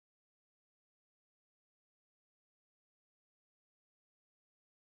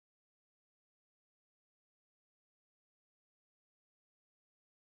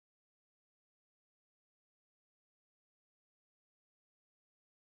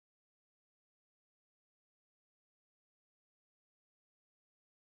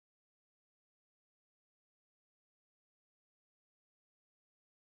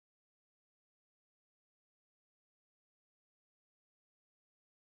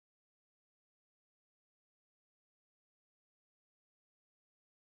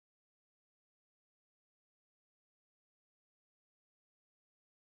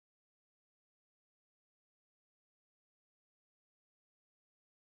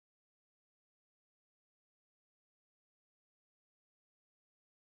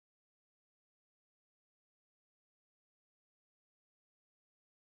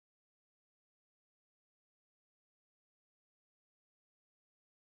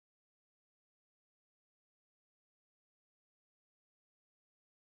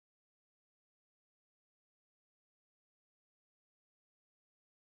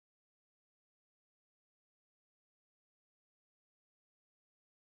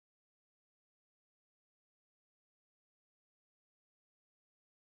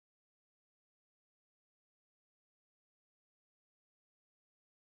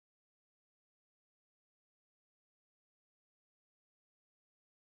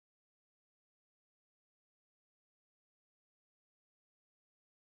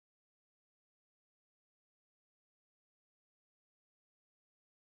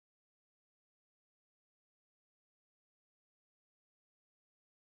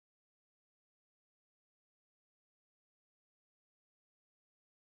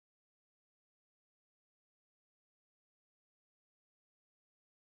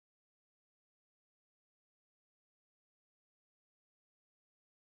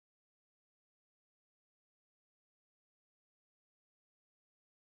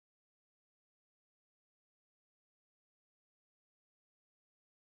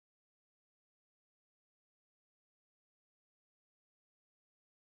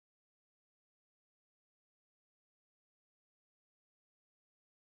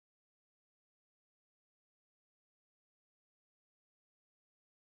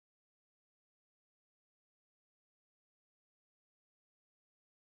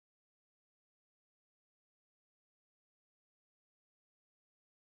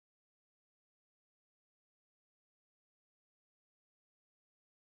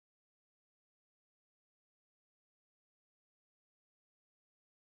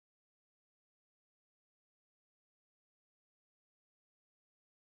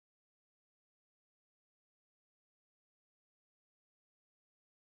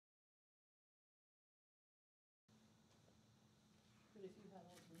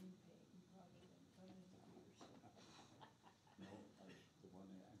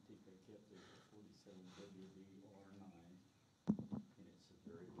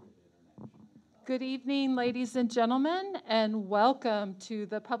Good evening, ladies and gentlemen, and welcome to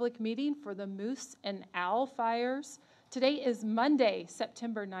the public meeting for the Moose and Owl Fires. Today is Monday,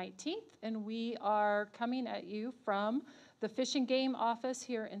 September 19th, and we are coming at you from the Fish and Game office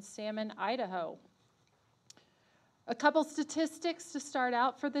here in Salmon, Idaho. A couple statistics to start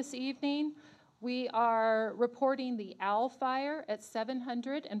out for this evening. We are reporting the Owl Fire at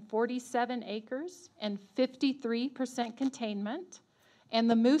 747 acres and 53% containment. And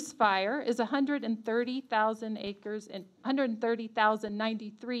the Moose Fire is 130,000 acres and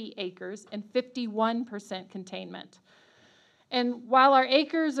 130,093 acres and 51% containment. And while our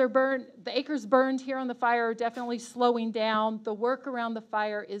acres are burned, the acres burned here on the fire are definitely slowing down, the work around the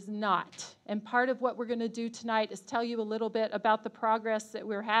fire is not. And part of what we're going to do tonight is tell you a little bit about the progress that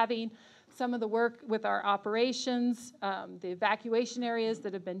we're having, some of the work with our operations, the evacuation areas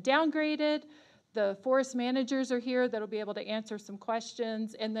that have been downgraded. The forest managers are here that'll be able to answer some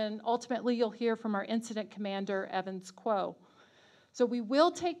questions, and then ultimately you'll hear from our incident commander, Evans Quo. So we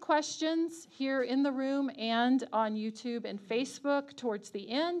will take questions here in the room and on YouTube and Facebook towards the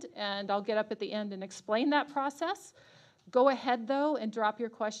end, and I'll get up at the end and explain that process. Go ahead, though, and drop your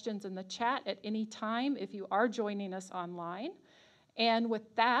questions in the chat at any time if you are joining us online. And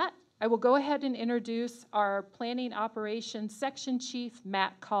with that, I will go ahead and introduce our Planning Operations Section Chief,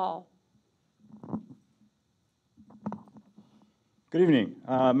 Matt Call. Good evening,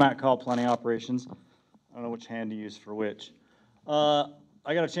 Matt Call, Planning Operations. I don't know which hand to use for which. I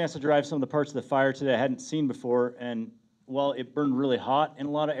got a chance to drive some of the parts of the fire today I hadn't seen before, and while it burned really hot in a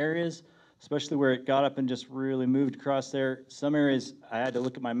lot of areas, especially where it got up and just really moved across there, some areas I had to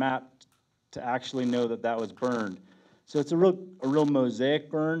look at my map to actually know that that was burned. So it's a real mosaic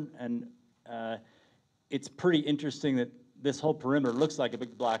burn, and it's pretty interesting that this whole perimeter looks like a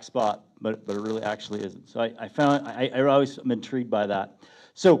big black spot, but it really actually isn't. So I always am intrigued by that.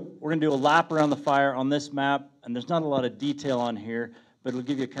 So we're gonna do a lap around the fire on this map, and there's not a lot of detail on here, but it'll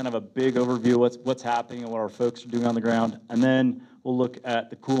give you kind of a big overview of what's happening and what our folks are doing on the ground. And then we'll look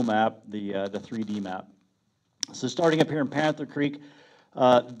at the cool map, the 3D map. So starting up here in Panther Creek,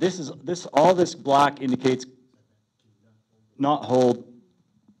 all this black indicates not hold.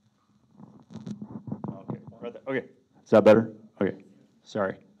 Okay, right there. Okay. Is that better? Okay,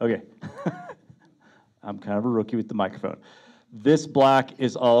 sorry. Okay. I'm kind of a rookie with the microphone. This black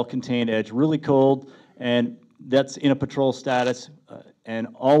is all contained edge, really cold, and that's in a patrol status, and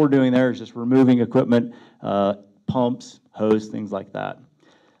all we're doing there is just removing equipment, pumps, hose, things like that.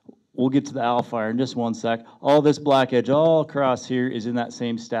 We'll get to the Owl Fire in just one sec. All this black edge all across here is in that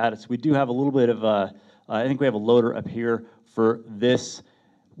same status. We do have a little bit of, I think we have a loader up here for this.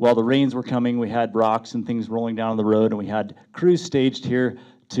 While the rains were coming, we had rocks and things rolling down the road, and we had crews staged here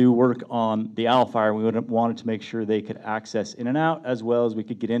to work on the Owl Fire. We wanted to make sure they could access in and out, as well as we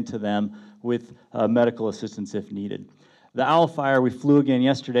could get into them with medical assistance if needed. The Owl Fire, we flew again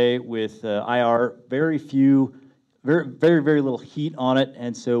yesterday with IR, very little heat on it,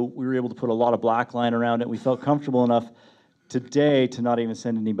 and so we were able to put a lot of black line around it. We felt comfortable enough today to not even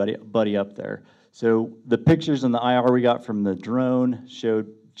send anybody up there. So the pictures in the IR we got from the drone showed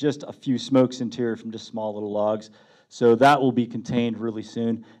just a few smokes interior from just small little logs. So that will be contained really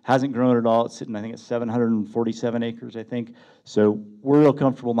soon. Hasn't grown at all. It's sitting, I think, at 747 acres, I think. So we're real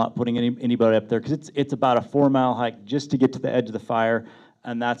comfortable not putting anybody up there, because it's about a 4-mile hike just to get to the edge of the fire,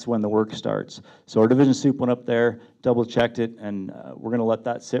 and that's when the work starts. So our division soup went up there, double checked it, and we're gonna let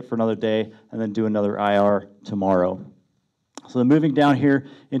that sit for another day and then do another IR tomorrow. So then moving down here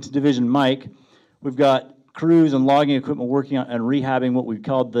into Division Mike, we've got crews and logging equipment working on and rehabbing what we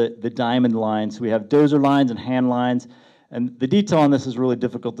called the diamond lines. So we have dozer lines and hand lines, and the detail on this is really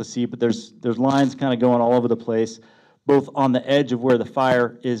difficult to see, but there's lines kind of going all over the place, both on the edge of where the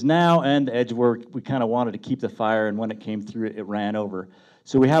fire is now and the edge where we kind of wanted to keep the fire, and when it came through, it ran over.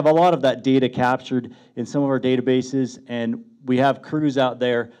 So we have a lot of that data captured in some of our databases, and we have crews out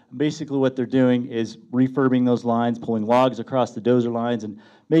there. Basically what they're doing is refurbing those lines, pulling logs across the dozer lines, and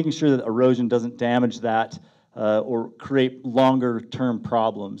making sure that erosion doesn't damage that or create longer-term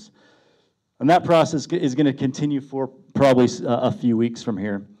problems. And that process is going to continue for probably a few weeks from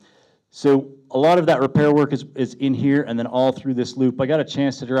here. So a lot of that repair work is in here and then all through this loop. I got a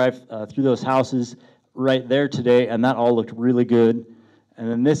chance to drive through those houses right there today, and that all looked really good. And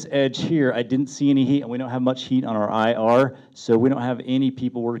then this edge here, I didn't see any heat, and we don't have much heat on our IR, so we don't have any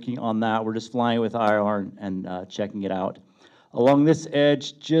people working on that. We're just flying with IR and checking it out. Along this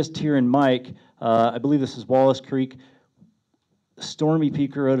edge, just here in Mike, I believe this is Wallace Creek, Stormy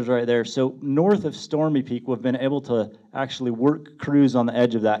Peak Road is right there. So north of Stormy Peak, we've been able to actually work crews on the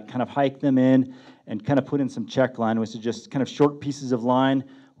edge of that, kind of hike them in and kind of put in some check line, which is just kind of short pieces of line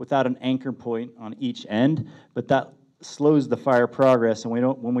without an anchor point on each end. But that slows the fire progress, and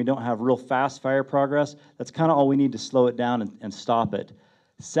when we don't have real fast fire progress, that's kind of all we need to slow it down and stop it.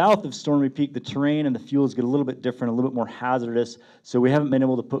 South of Stormy Peak, the terrain and the fuels get a little bit different, a little bit more hazardous, so we haven't been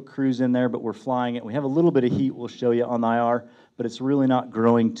able to put crews in there, but we're flying it. We have a little bit of heat we'll show you on the IR, but it's really not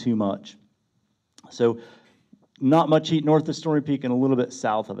growing too much. So not much heat north of Stormy Peak and a little bit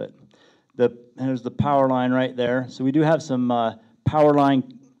south of it. There's the power line right there. So we do have some power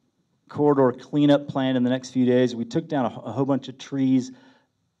line corridor cleanup planned in the next few days. We took down a whole bunch of trees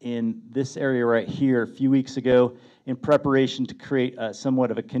in this area right here a few weeks ago in preparation to create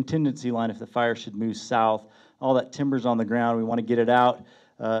somewhat of a contingency line if the fire should move south. All that timber's on the ground. We want to get it out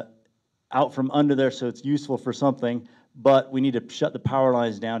from under there so it's useful for something, but we need to shut the power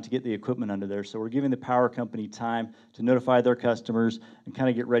lines down to get the equipment under there. So we're giving the power company time to notify their customers and kind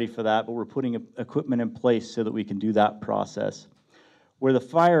of get ready for that, but we're putting equipment in place so that we can do that process. Where the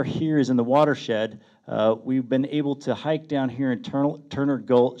fire here is in the watershed, we've been able to hike down here in Turner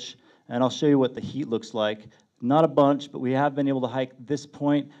Gulch, and I'll show you what the heat looks like. Not a bunch, but we have been able to hike this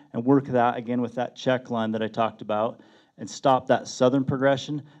point and work that again with that check line that I talked about and stop that southern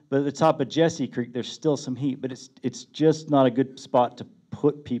progression. But at the top of Jesse Creek, there's still some heat, but it's just not a good spot to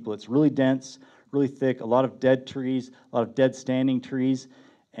put people. It's really dense, really thick, a lot of dead trees, a lot of dead standing trees,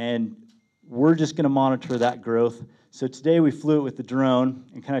 and we're just going to monitor that growth. So today we flew it with the drone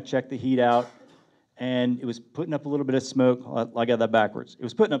and kind of checked the heat out, and it was putting up a little bit of smoke. I got that backwards. It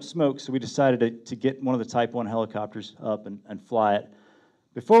was putting up smoke, so we decided to get one of the Type 1 helicopters up and fly it.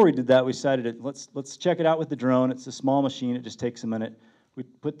 Before we did that, we decided let's check it out with the drone. It's a small machine. It just takes a minute. We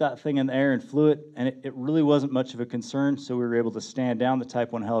put that thing in the air and flew it, and it really wasn't much of a concern, so we were able to stand down the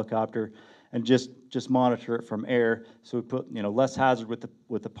Type 1 helicopter and just monitor it from air. So we put less hazard with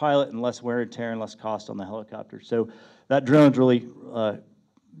the pilot and less wear and tear and less cost on the helicopter. So that drone's really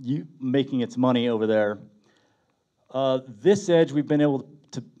making its money over there. This edge, we've been able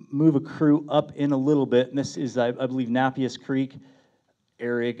to move a crew up in a little bit, and this is, I believe, Napius Creek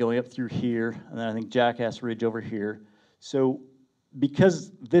area going up through here, and then I think Jackass Ridge over here. So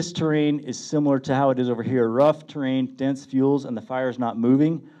because this terrain is similar to how it is over here, rough terrain, dense fuels, and the fire's not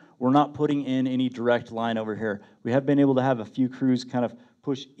moving, we're not putting in any direct line over here. We have been able to have a few crews kind of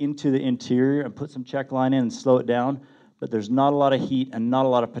push into the interior and put some check line in and slow it down, but there's not a lot of heat and not a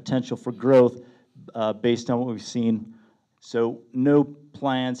lot of potential for growth based on what we've seen. So no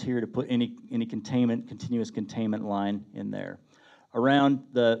plans here to put any continuous containment line in there. Around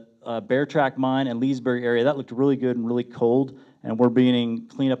the Bear Track Mine and Leesburg area, that looked really good and really cold, and we're beginning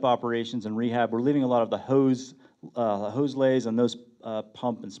cleanup operations and rehab. We're leaving a lot of the hose lays and those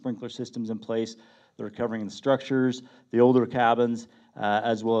pump and sprinkler systems in place that are covering the structures, the older cabins,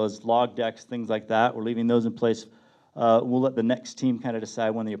 as well as log decks, things like that. We're leaving those in place. We'll let the next team kind of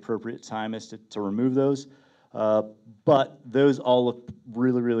decide when the appropriate time is to remove those. But those all look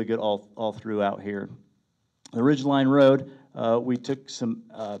really, really good all throughout here. The Ridgeline Road, we took some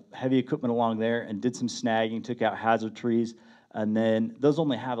heavy equipment along there and did some snagging, took out hazard trees, and then those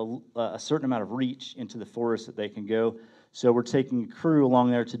only have a certain amount of reach into the forest that they can go. So we're taking a crew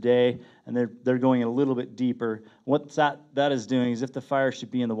along there today, and they're going a little bit deeper. What that is doing is if the fire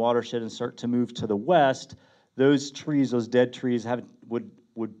should be in the watershed and start to move to the west, those trees, those dead trees,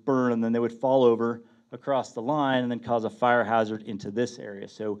 would burn, and then they would fall over across the line and then cause a fire hazard into this area.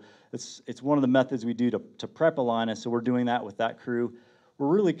 So it's one of the methods we do to prep a line, and so we're doing that with that crew. We're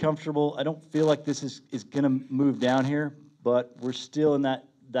really comfortable. I don't feel like this is going to move down here, but we're still in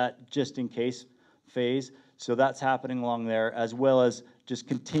that just in case phase. So that's happening along there, as well as just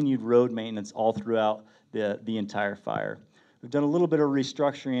continued road maintenance all throughout the entire fire. We've done a little bit of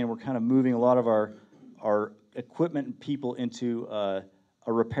restructuring, and we're kind of moving a lot of our equipment and people into a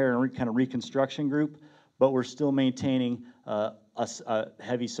repair and kind of reconstruction group, but we're still maintaining a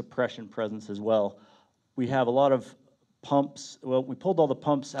heavy suppression presence as well. We have a lot of pumps. Well, we pulled all the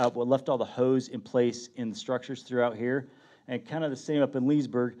pumps out, but left all the hose in place in the structures throughout here, and kind of the same up in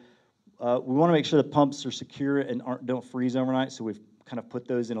Leesburg. We want to make sure the pumps are secure and don't freeze overnight, so we've kind of put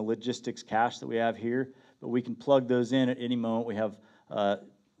those in a logistics cache that we have here, but we can plug those in at any moment. We have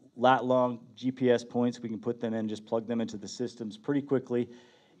lat-long GPS points. We can put them in, just plug them into the systems pretty quickly.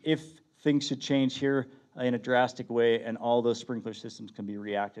 If things should change here in a drastic way, and all those sprinkler systems can be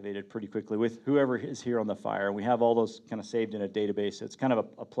reactivated pretty quickly with whoever is here on the fire. We have all those kind of saved in a database, so it's kind of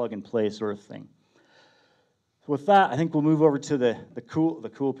a plug-and-play sort of thing. With that, I think we'll move over to the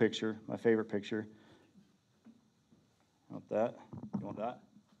cool picture, my favorite picture. Want that? You want that?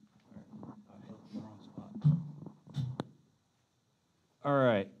 Wrong spot. All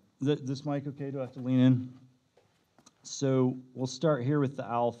right. This mic okay? Do I have to lean in? So we'll start here with the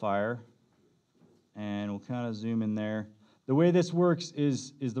owl fire, and we'll kind of zoom in there. The way this works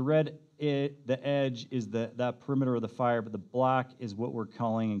is the red, the edge is that perimeter of the fire, but the black is what we're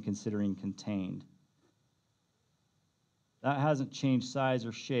calling and considering contained. That hasn't changed size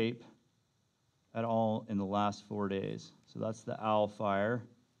or shape at all in the last 4 days. So that's the owl fire.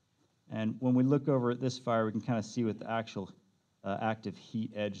 And when we look over at this fire, we can kind of see what the actual active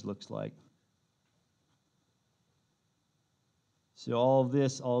heat edge looks like. So all of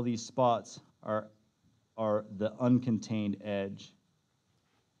this, all these spots are the uncontained edge.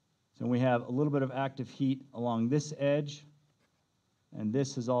 So we have a little bit of active heat along this edge, and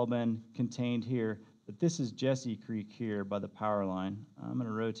this has all been contained here. But this is Jesse Creek here by the power line. I'm going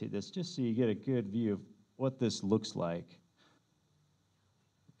to rotate this just so you get a good view of what this looks like.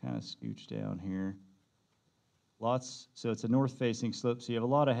 Kind of scooch down here. So it's a north-facing slope, so you have a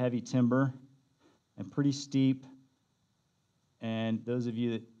lot of heavy timber and pretty steep. And those of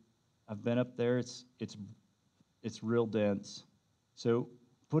you that have been up there, it's real dense. So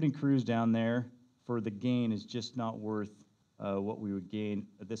putting crews down there for the gain is just not worth what we would gain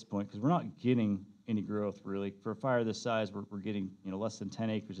at this point, because we're not getting any growth really. For a fire this size, we're getting less than 10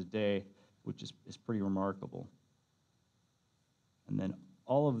 acres a day, which is pretty remarkable. And then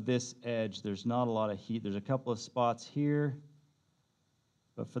all of this edge, there's not a lot of heat. There's a couple of spots here,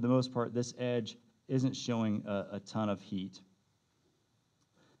 but for the most part, this edge isn't showing a ton of heat.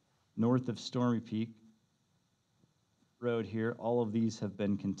 North of Stormy Peak Road here, all of these have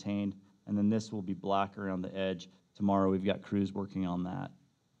been contained, and then this will be black around the edge. Tomorrow we've got crews working on that.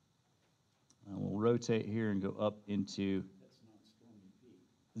 We'll rotate here and go up into.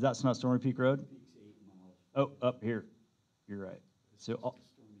 That's not Stormy Peak Road? Peak's 8 miles. Oh, up here. You're right. So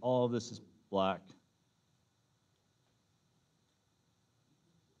all of this is black.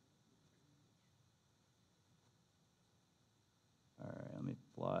 All right, let me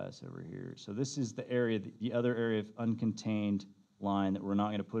fly us over here. So this is the area, the other area of uncontained line that we're not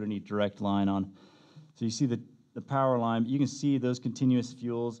going to put any direct line on. So you see the power line, but you can see those continuous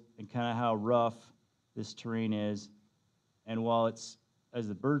fuels and kind of how rough this terrain is. And while it's, as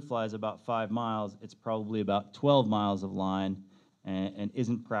the bird flies about 5 miles, it's probably about 12 miles of line and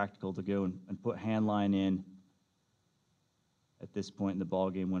isn't practical to go and put hand line in at this point in the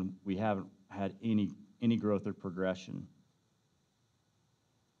ballgame when we haven't had any growth or progression.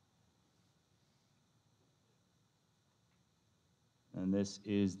 And this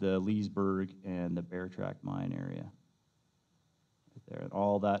is the Leesburg and the Bear Track mine area right there. And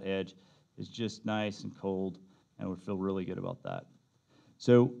all that edge is just nice and cold, and we feel really good about that.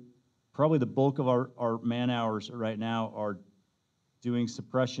 So probably the bulk of our man hours right now are doing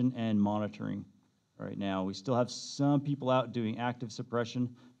suppression and monitoring right now. We still have some people out doing active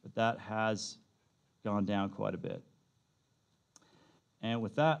suppression, but that has gone down quite a bit. And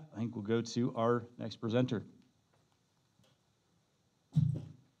with that, I think we'll go to our next presenter.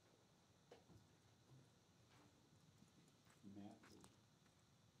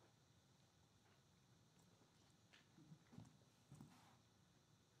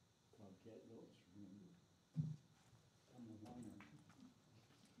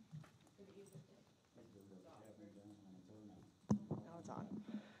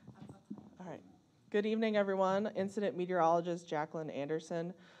 Good evening, everyone. Incident meteorologist Jacqueline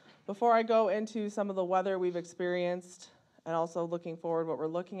Anderson. Before I go into some of the weather we've experienced and also looking forward what we're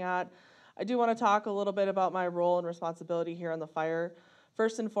looking at, I do want to talk a little bit about my role and responsibility here on the fire.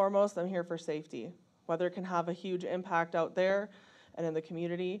 First and foremost, I'm here for safety. Weather can have a huge impact out there and in the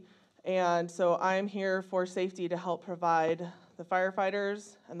community. And so I'm here for safety to help provide the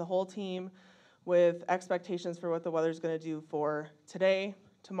firefighters and the whole team with expectations for what the weather's going to do for today,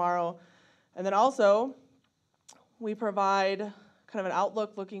 tomorrow. And then also, we provide kind of an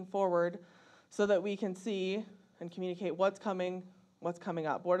outlook looking forward so that we can see and communicate what's coming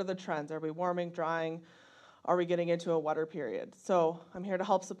up. What are the trends? Are we warming, drying? Are we getting into a wetter period? So I'm here to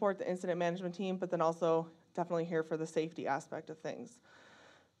help support the incident management team, but then also definitely here for the safety aspect of things.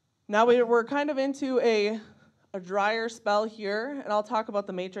 Now we're kind of into a drier spell here, and I'll talk about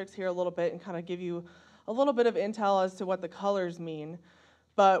the matrix here a little bit and kind of give you a little bit of intel as to what the colors mean.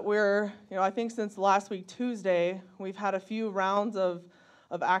 But I think since last week, Tuesday, we've had a few rounds of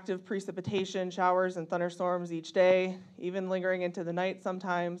active precipitation, showers and thunderstorms each day, even lingering into the night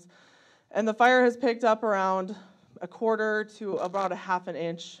sometimes. And the fire has picked up around 1/4 to about 1/2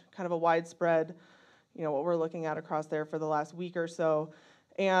 inch, kind of a widespread, what we're looking at across there for the last week or so.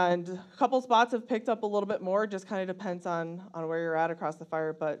 And a couple spots have picked up a little bit more, just kind of depends on where you're at across the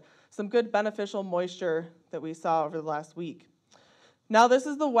fire, but some good beneficial moisture that we saw over the last week. Now this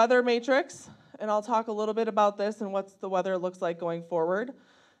is the weather matrix, and I'll talk a little bit about this and what the weather looks like going forward.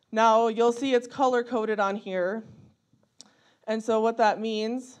 Now you'll see it's color coded on here. And so what that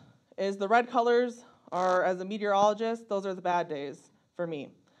means is the red colors are, as a meteorologist, those are the bad days for me.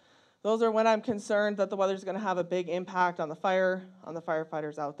 Those are when I'm concerned that the weather's going to have a big impact on the fire, on the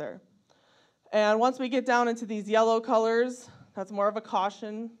firefighters out there. And once we get down into these yellow colors, that's more of a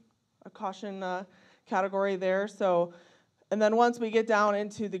caution category there. So, and then once we get down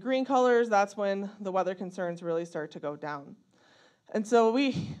into the green colors, that's when the weather concerns really start to go down. And so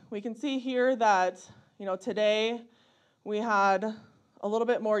we can see here that, today we had a little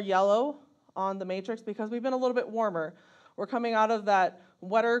bit more yellow on the matrix because we've been a little bit warmer. We're coming out of that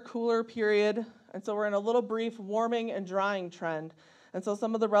wetter, cooler period, and so we're in a little brief warming and drying trend. And so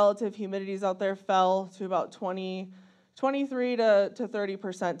some of the relative humidities out there fell to about 23 to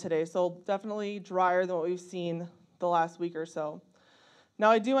 30% today, so definitely drier than what we've seen the last week or so.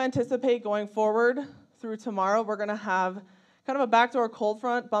 Now I do anticipate going forward through tomorrow, we're gonna have kind of a backdoor cold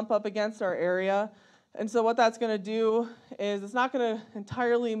front bump up against our area. And so what that's gonna do is it's not gonna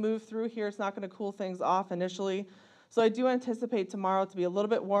entirely move through here, it's not gonna cool things off initially. So I do anticipate tomorrow to be a little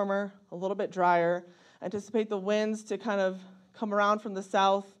bit warmer, a little bit drier. Anticipate the winds to kind of come around from the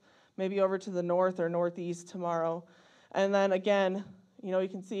south, maybe over to the north or northeast tomorrow. And then again, you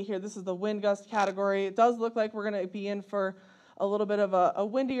can see here, this is the wind gust category. It does look like we're gonna be in for a little bit of a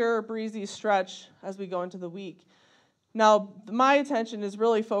windier, breezy stretch as we go into the week. Now, my attention is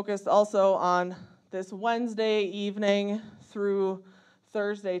really focused also on this Wednesday evening through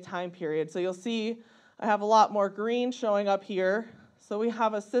Thursday time period. So you'll see I have a lot more green showing up here. So we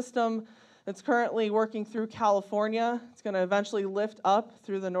have a system that's currently working through California. It's going to eventually lift up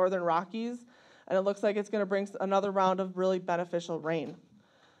through the northern Rockies, and it looks like it's going to bring another round of really beneficial rain.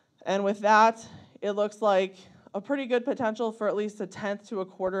 And with that, it looks like a pretty good potential for at least 1/10 to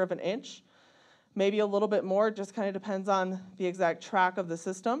 1/4 of an inch, maybe a little bit more, just kind of depends on the exact track of the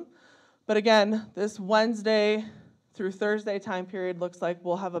system. But again, this Wednesday through Thursday time period looks like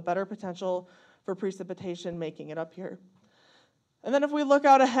we'll have a better potential for precipitation making it up here. And then if we look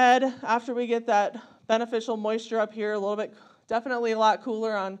out ahead, after we get that beneficial moisture up here, a little bit, definitely a lot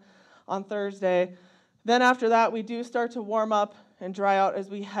cooler on Thursday, then after that we do start to warm up and dry out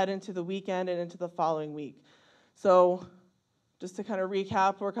as we head into the weekend and into the following week. So just to kind of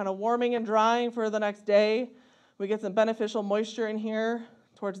recap, we're kind of warming and drying for the next day. We get some beneficial moisture in here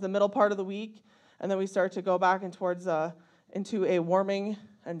towards the middle part of the week, and then we start to go back and towards into a warming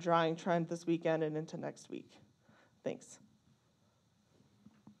and drying trend this weekend and into next week. Thanks.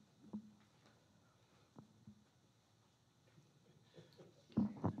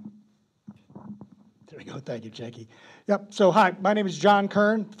 There we go. Thank you, Jackie. Yep. So hi, my name is John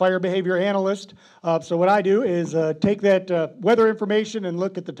Kern, fire behavior analyst. So what I do is take that weather information and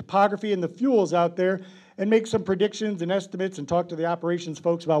look at the topography and the fuels out there and make some predictions and estimates and talk to the operations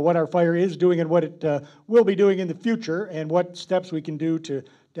folks about what our fire is doing and what it will be doing in the future and what steps we can do to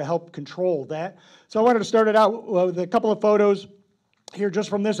help control that. So I wanted to start it out with a couple of photos here just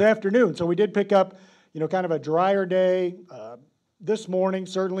from this afternoon. So we did pick up, kind of a drier day this morning,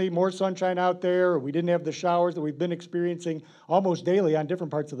 certainly more sunshine out there. We didn't have the showers that we've been experiencing almost daily on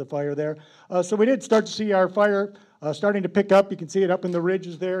different parts of the fire there. So we did start to see our fire starting to pick up. You can see it up in the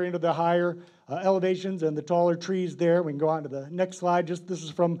ridges there into the higher elevations and the taller trees there. We can go on to the next slide. This is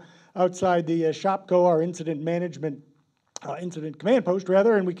from outside the SHOPCO, our incident command post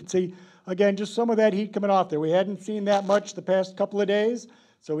rather, and we can see, again, just some of that heat coming off there. We hadn't seen that much the past couple of days,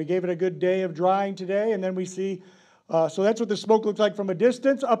 so we gave it a good day of drying today, and then we see, so that's what the smoke looks like from a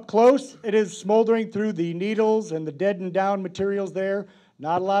distance. Up close, it is smoldering through the needles and the deadened down materials there.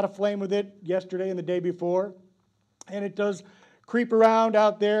 Not a lot of flame with it yesterday and the day before, and it does creep around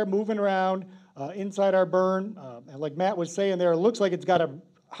out there, moving around inside our burn. And like Matt was saying there, it looks like it's got a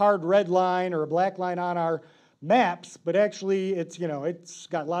hard red line or a black line on our maps, but actually it's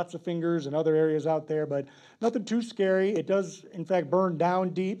got lots of fingers and other areas out there, but nothing too scary. It does in fact burn down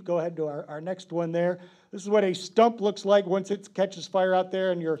deep. Go ahead to our next one there. This is what a stump looks like once it catches fire out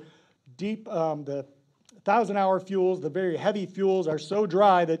there, and your deep, the 1,000-hour fuels, the very heavy fuels are so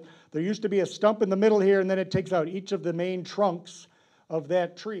dry that there used to be a stump in the middle here, and then it takes out each of the main trunks of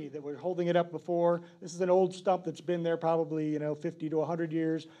that tree that were holding it up before. This is an old stump that's been there probably 50 to 100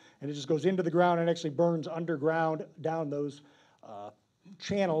 years, and it just goes into the ground and actually burns underground down those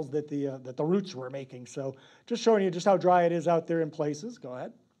channels that the roots were making. So just showing you just how dry it is out there in places. Go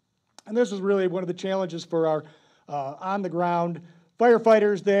ahead. And this is really one of the challenges for our on-the-ground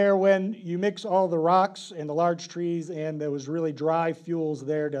firefighters there when you mix all the rocks and the large trees and there was really dry fuels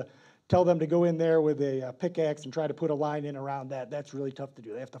there to tell them to go in there with a pickaxe and try to put a line in around that. That's really tough to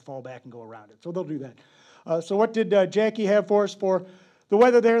do. They have to fall back and go around it. So they'll do that. So what did Jackie have for us for the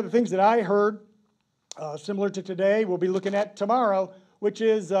weather there? The things that I heard, similar to today, we'll be looking at tomorrow, which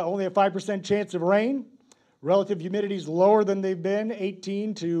is only a 5% chance of rain. Relative humidity is lower than they've been,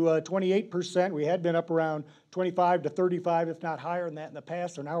 18 to 28%. We had been up around 25 to 35, if not higher than that in the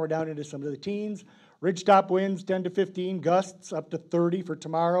past, so now we're down into some of the teens. Ridgetop winds 10 to 15, gusts up to 30 for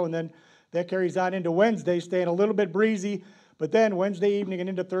tomorrow, and then that carries on into Wednesday, staying a little bit breezy, but then Wednesday evening and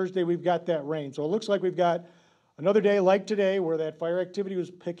into Thursday, we've got that rain. So it looks like we've got another day like today where that fire activity was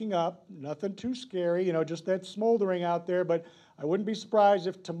picking up, nothing too scary, just that smoldering out there, but I wouldn't be surprised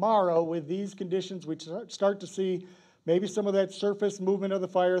if tomorrow, with these conditions, we start to see maybe some of that surface movement of the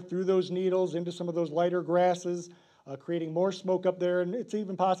fire through those needles into some of those lighter grasses, creating more smoke up there. And it's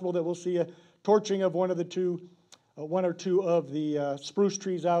even possible that we'll see a torching of one or two of the spruce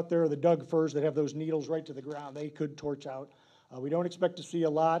trees out there, or the Doug firs that have those needles right to the ground. They could torch out. We don't expect to see a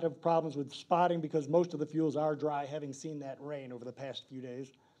lot of problems with spotting because most of the fuels are dry, having seen that rain over the past few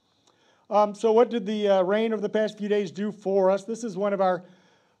days. So what did the rain over the past few days do for us? This is one of our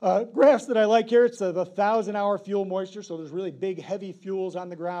graphs that I like here. It's the 1,000-hour fuel moisture, so there's really big, heavy fuels on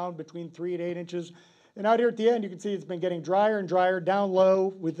the ground between 3 and 8 inches. And out here at the end, you can see it's been getting drier and drier. Down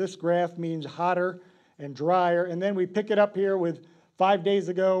low with this graph means hotter and drier. And then we pick it up here with 5 days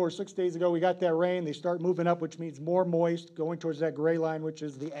ago or 6 days ago, we got that rain. They start moving up, which means more moist, going towards that gray line, which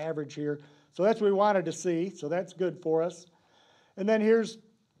is the average here. So that's what we wanted to see, so that's good for us. And then here's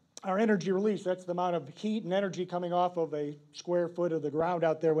our energy release. That's the amount of heat and energy coming off of a square foot of the ground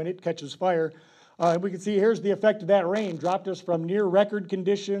out there when it catches fire. We can see here's the effect of that rain. Dropped us from near record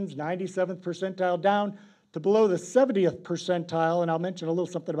conditions, 97th percentile, down to below the 70th percentile, and I'll mention a little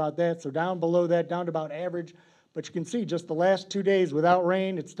something about that. So down below that, down to about average. But you can see just the last 2 days without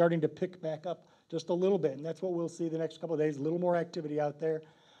rain, it's starting to pick back up just a little bit, and that's what we'll see the next couple of days, a little more activity out there.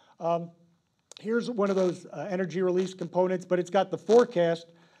 Here's one of those energy release components, but it's got the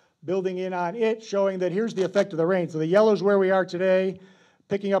forecast building in on it, showing that here's the effect of the rain. So the yellow is where we are today,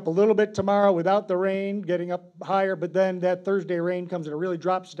 picking up a little bit tomorrow without the rain, getting up higher, but then that Thursday rain comes and it really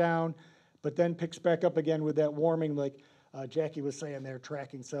drops down, but then picks back up again with that warming, like Jackie was saying there,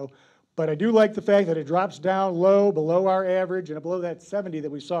 tracking. So, but I do like the fact that it drops down low, below our average, and below that 70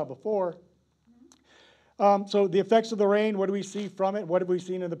 that we saw before. So the effects of the rain, what do we see from it? What have we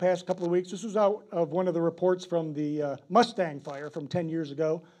seen in the past couple of weeks? This is out of one of the reports from the Mustang fire from 10 years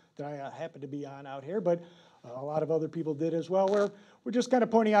ago that I happened to be on out here, but a lot of other people did as well, where we're just kind of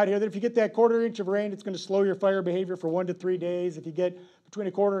pointing out here that if you get that 1/4 inch of rain, it's going to slow your fire behavior for 1 to 3 days. If you get between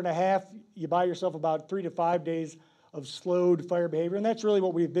 1/4 and a half, you buy yourself about 3 to 5 days of slowed fire behavior, and that's really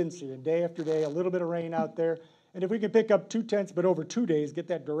what we've been seeing, day after day, a little bit of rain out there. And if we can pick up 2/10, but over 2 days, get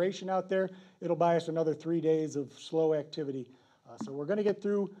that duration out there, it'll buy us another 3 days of slow activity. So we're going to get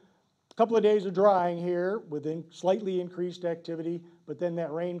through a couple of days of drying here with slightly increased activity, but then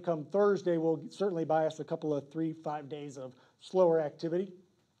that rain come Thursday will certainly buy us a couple of 3-5 days of slower activity.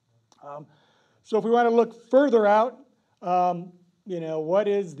 So if we want to look further out, what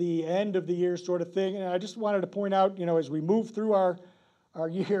is the end of the year sort of thing? And I just wanted to point out, as we move through our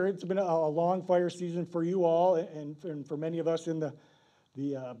year, it's been a long fire season for you all and for many of us in the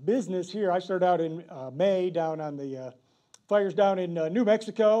business here. I started out in May down on the fires down in New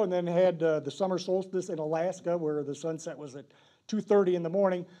Mexico, and then had the summer solstice in Alaska where the sunset was at 2:30 in the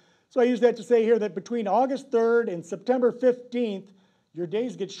morning. So I use that to say here that between August 3rd and September 15th, your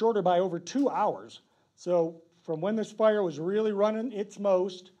days get shorter by over 2 hours. So from when this fire was really running its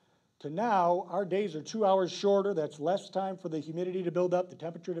most to now, our days are 2 hours shorter. That's less time for the humidity to build up, the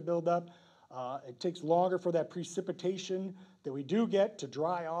temperature to build up. It takes longer for that precipitation that we do get to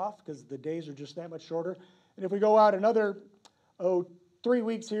dry off because the days are just that much shorter. And if we go out another 3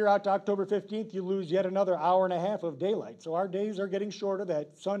 weeks here out to October 15th, you lose yet another hour and a half of daylight. So our days are getting shorter.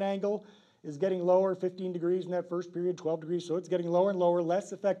 That sun angle is getting lower, 15 degrees in that first period, 12 degrees. So it's getting lower and lower,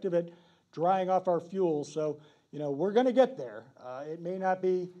 less effective at drying off our fuel. So, we're going to get there. It may not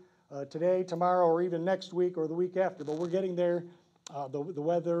be today, tomorrow, or even next week or the week after, but we're getting there. The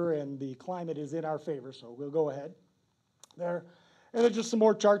weather and the climate is in our favor, so we'll go ahead there. And there's just some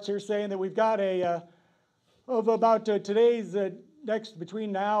more charts here saying that we've got today's next,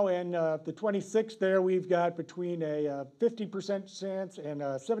 between now and the 26th there, we've got between a 50% chance and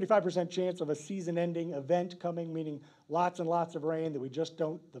a 75% chance of a season-ending event coming, meaning lots and lots of rain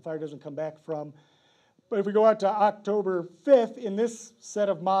that the fire doesn't come back from. But if we go out to October 5th, in this set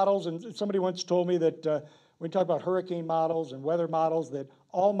of models, and somebody once told me that we talk about hurricane models and weather models, that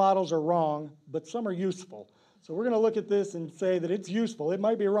all models are wrong, but some are useful. So we're going to look at this and say that it's useful. It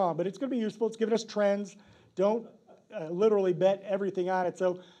might be wrong, but it's going to be useful. It's giving us trends. Don't literally bet everything on it.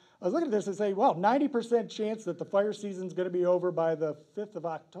 So I was looking at this and say, well, 90% chance that the fire season's going to be over by the 5th of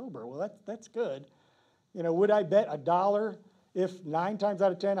October. Well, that's good. You know, would I bet $1 if 9 times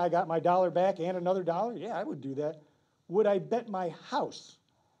out of 10 I got my dollar back and another $1? Yeah, I would do that. Would I bet my house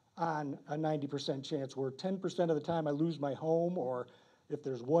on a 90% chance where 10% of the time I lose my home, or if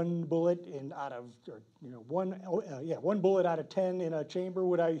there's one bullet one bullet out of 10 in a chamber,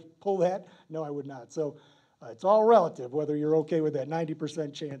 would I pull that? No, I would not. So it's all relative whether you're okay with that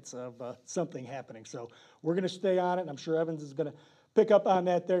 90% chance of something happening. So we're going to stay on it, and I'm sure Evans is going to pick up on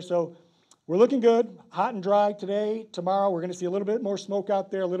that there. So we're looking good, hot and dry today. Tomorrow we're going to see a little bit more smoke out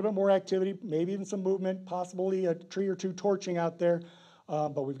there, a little bit more activity, maybe even some movement, possibly a tree or two torching out there.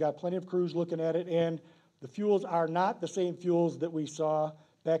 But we've got plenty of crews looking at it, and the fuels are not the same fuels that we saw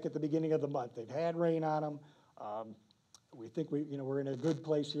back at the beginning of the month. They've had rain on them. We think we're in a good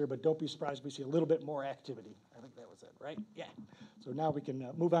place here, but don't be surprised if we see a little bit more activity. I think that was it, right? Yeah. So now we can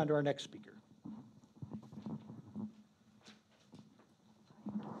move on to our next speaker.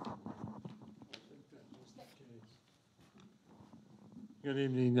 Good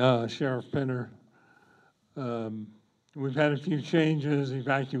evening, Sheriff Penner. We've had a few changes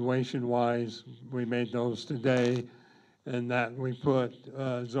evacuation-wise. We made those today, and that we put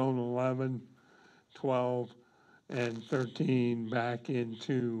Zone 11, 12, and 13 back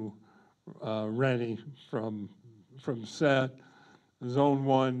into ready from set. Zone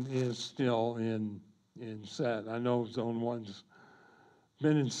 1 is still in set. I know Zone 1's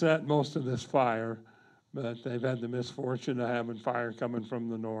been in set most of this fire, but they've had the misfortune of having fire coming from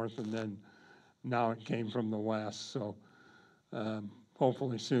the north, and then now it came from the west. So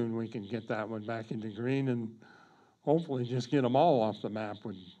hopefully soon we can get that one back into green, and hopefully just get them all off the map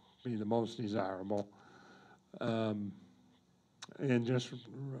would be the most desirable. And just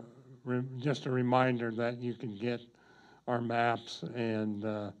a reminder that you can get our maps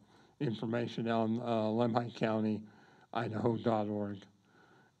and information on lemhicounty.idaho.org.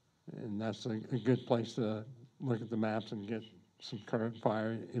 And that's a good place to look at the maps and get some current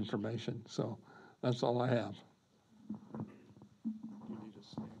fire information. So that's all I have.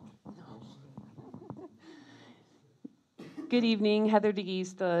 Good evening, Heather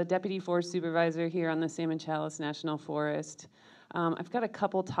DeGeese, the Deputy Forest Supervisor here on the Salmon Challis National Forest. I've got a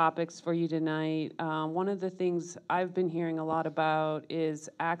couple topics for you tonight. One of the things I've been hearing a lot about is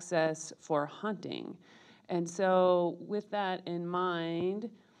access for hunting. And so with that in mind,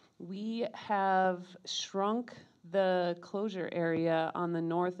 we have shrunk the closure area on the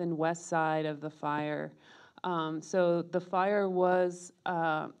north and west side of the fire. So the fire was,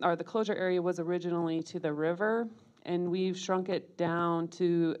 or the closure area was originally to the river, and we've shrunk it down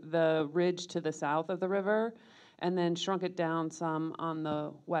to the ridge to the south of the river, and then shrunk it down some on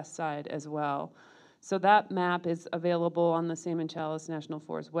the west side as well. So that map is available on the Salmon Challis National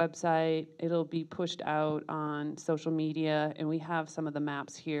Forest website. It'll be pushed out on social media, and we have some of the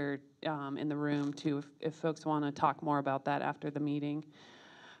maps here in the room too, if folks want to talk more about that after the meeting.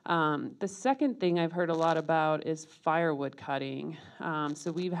 The second thing I've heard a lot about is firewood cutting.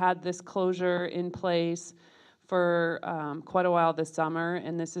 So we've had this closure in place for quite a while this summer,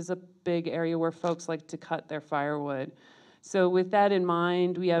 and this is a big area where folks like to cut their firewood. So with that in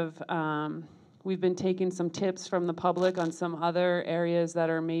mind, we have we've been taking some tips from the public on some other areas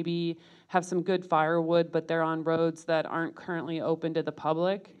that are maybe have some good firewood, but they're on roads that aren't currently open to the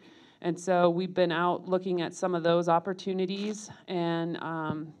public. And so we've been out looking at some of those opportunities, and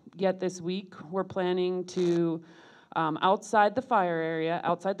yet this week we're planning to, outside the fire area,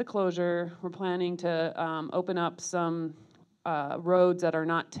 outside the closure, we're planning to open up some roads that are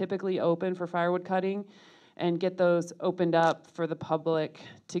not typically open for firewood cutting, and get those opened up for the public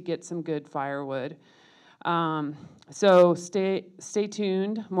to get some good firewood. So stay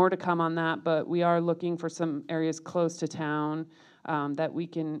tuned, more to come on that, but we are looking for some areas close to town that we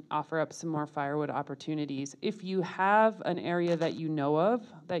can offer up some more firewood opportunities. If you have an area that you know of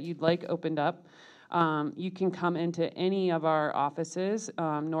that you'd like opened up, you can come into any of our offices,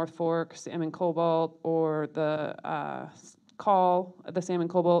 North Fork, Salmon Cobalt, or the Salmon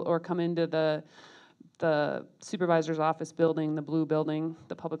Cobalt, or come into the supervisor's office building, the blue building,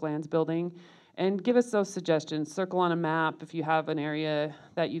 the public lands building, and give us those suggestions. Circle on a map if you have an area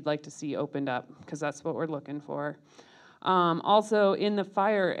that you'd like to see opened up, because that's what we're looking for. Also, in the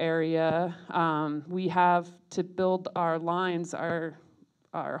fire area, we have to build our lines, our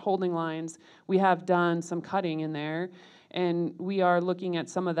holding lines. We have done some cutting in there, And we are looking at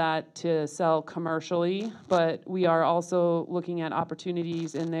some of that to sell commercially, but we are also looking at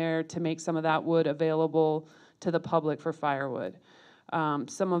opportunities in there to make some of that wood available to the public for firewood.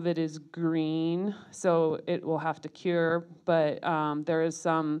 Some of it is green, so it will have to cure, but there is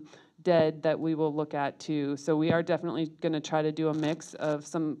some dead that we will look at too. So we are definitely going to try to do a mix of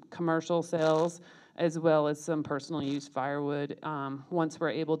some commercial sales as well as some personal use firewood once we're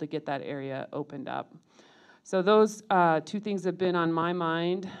able to get that area opened up. So those two things have been on my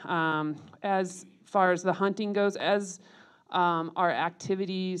mind. As far as the hunting goes, as our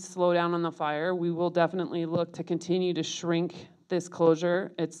activities slow down on the fire, we will definitely look to continue to shrink this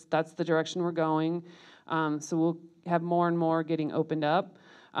closure. That's the direction we're going. So we'll have more and more getting opened up.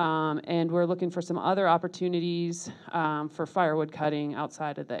 And we're looking for some other opportunities for firewood cutting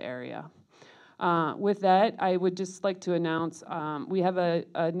outside of the area. With that, I would just like to announce we have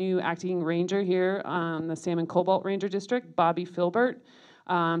a new acting ranger here on the Salmon Cobalt Ranger District, Bobby Filbert.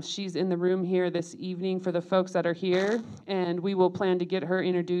 She's in the room here this evening for the folks that are here, and we will plan to get her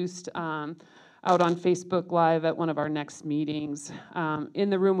introduced out on Facebook Live at one of our next meetings. In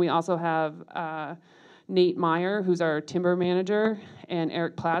the room, we also have Nate Meyer, who's our timber manager, and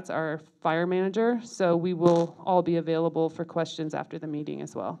Eric Platts, our fire manager. So we will all be available for questions after the meeting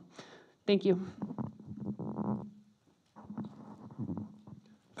as well. Thank you.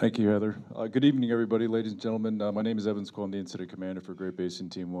 Thank you, Heather. Good evening, everybody, ladies and gentlemen. My name is Evan Squall. I'm the Incident Commander for Great Basin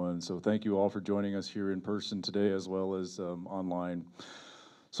Team 1. So thank you all for joining us here in person today as well as online.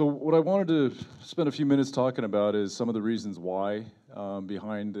 So what I wanted to spend a few minutes talking about is some of the reasons why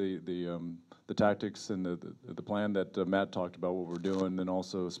behind the tactics and the plan that Matt talked about, what we're doing, and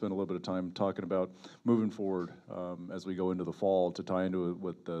also spend a little bit of time talking about moving forward as we go into the fall to tie into it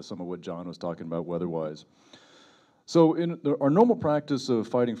with some of what John was talking about weather-wise. So in our normal practice of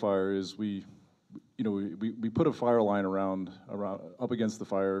fighting fire is we put a fire line around up against the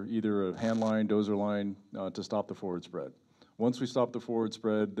fire, either a hand line, dozer line, to stop the forward spread. Once we stop the forward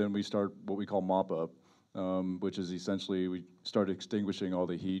spread, then we start what we call mop up, which is essentially we start extinguishing all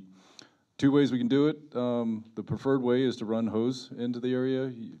the heat. Two ways we can do it. The preferred way is to run hose into the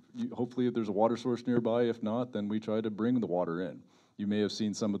area. Hopefully if there's a water source nearby. If not, then we try to bring the water in. You may have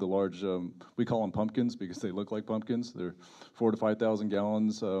seen some of the large, we call them pumpkins because they look like pumpkins. They're 4,000 to 5,000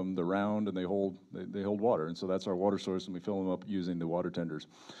 gallons. They're round and they hold water. And so that's our water source, and we fill them up using the water tenders.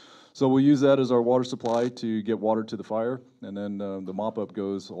 So we'll use that as our water supply to get water to the fire, and then the mop up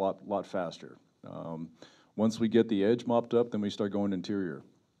goes a lot faster. Once we get the edge mopped up, then we start going interior.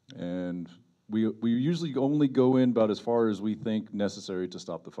 And we usually only go in about as far as we think necessary to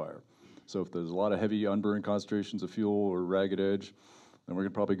stop the fire. So if there's a lot of heavy unburned concentrations of fuel or ragged edge, then we're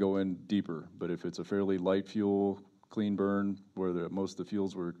gonna probably go in deeper. But if it's a fairly light fuel, clean burn, where most of the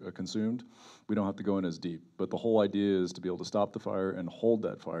fuels were consumed, we don't have to go in as deep. But the whole idea is to be able to stop the fire and hold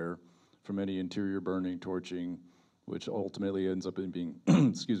that fire from any interior burning, torching, which ultimately ends up in being,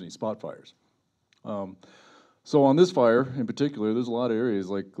 excuse me, spot fires. So on this fire in particular, there's a lot of areas,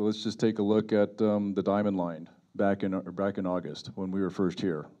 like let's just take a look at the Diamond Line back in August when we were first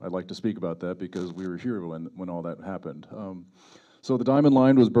here. I'd like to speak about that because we were here when all that happened. So the Diamond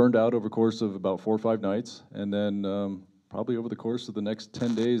Line was burned out over the course of about 4 or 5 nights, and then probably over the course of the next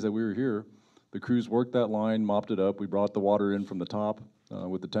 10 days that we were here, the crews worked that line, mopped it up. We brought the water in from the top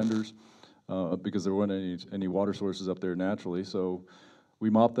with the tenders because there weren't any water sources up there naturally. So we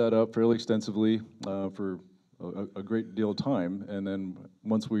mopped that up fairly extensively for a great deal of time, and then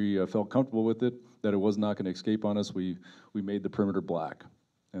once we felt comfortable with it, that it was not going to escape on us, we made the perimeter black.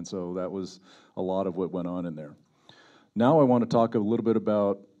 And so that was a lot of what went on in there. Now I want to talk a little bit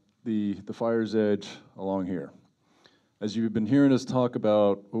about the fire's edge along here. As you've been hearing us talk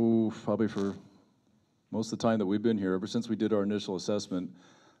about, probably for most of the time that we've been here, ever since we did our initial assessment,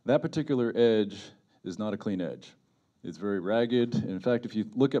 that particular edge is not a clean edge. It's very ragged. In fact, if you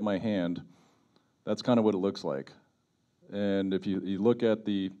look at my hand, that's kind of what it looks like. And if you look at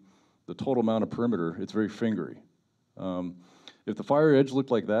the total amount of perimeter, it's very fingery. If the fire edge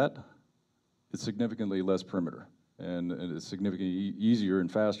looked like that, it's significantly less perimeter. And it's significantly easier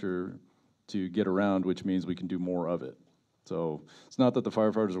and faster to get around, which means we can do more of it. So it's not that the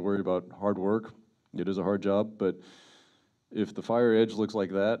firefighters are worried about hard work. It is a hard job, but if the fire edge looks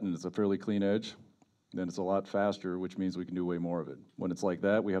like that and it's a fairly clean edge, then it's a lot faster, which means we can do way more of it. When it's like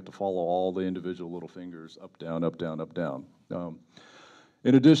that, we have to follow all the individual little fingers, up, down, up, down, up, down.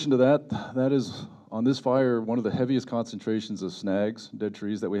 In addition to that, that is, on this fire, one of the heaviest concentrations of snags, dead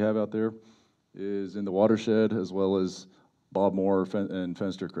trees that we have out there, is in the watershed, as well as Bob Moore and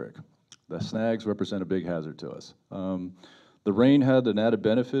Fenster Creek. The snags represent a big hazard to us. The rain had an added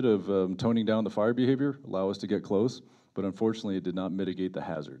benefit of toning down the fire behavior, allow us to get close, but unfortunately it did not mitigate the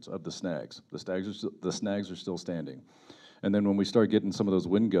hazards of the snags. The snags are still standing. And then when we start getting some of those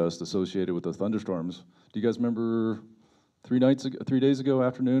wind gusts associated with the thunderstorms, do you guys remember 3 days ago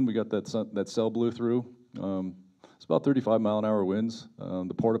afternoon, we got that cell blew through? It's about 35-mile-an-hour winds.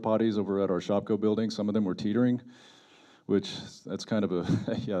 The porta potties over at our Shopko building, some of them were teetering, which that's kind of a,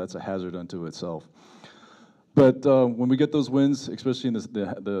 yeah, that's a hazard unto itself. But when we get those winds, especially in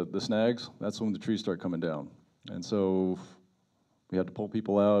the snags, that's when the trees start coming down. And so we had to pull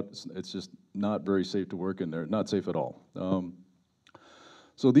people out. It's just not very safe to work in there, not safe at all.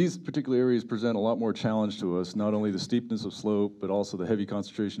 So these particular areas present a lot more challenge to us, not only the steepness of slope, but also the heavy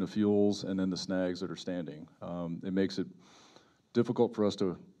concentration of fuels and then the snags that are standing. It makes it difficult for us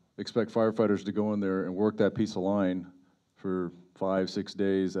to expect firefighters to go in there and work that piece of line for 5-6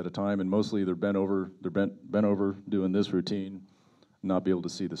 days at a time, and mostly they're bent over doing this routine, not be able to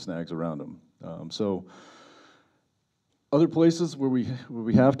see the snags around them. So other places where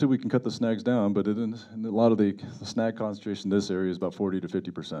we have to, we can cut the snags down, but in a lot of the snag concentration in this area is about 40 to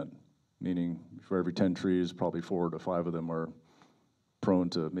 50%, meaning for every 10 trees, probably 4 to 5 of them are prone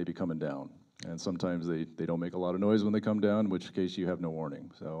to maybe coming down. And sometimes they don't make a lot of noise when they come down, in which case you have no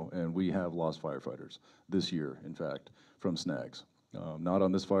warning. So, and we have lost firefighters this year, in fact, from snags. Not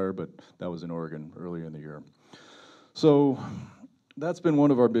on this fire, but that was in Oregon earlier in the year. So that's been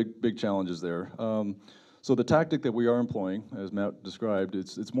one of our big challenges there. So the tactic that we are employing, as Matt described,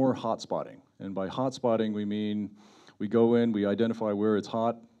 it's more hot spotting. And by hot spotting, we mean we go in, we identify where it's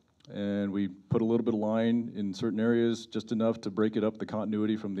hot, and we put a little bit of line in certain areas, just enough to break it up, the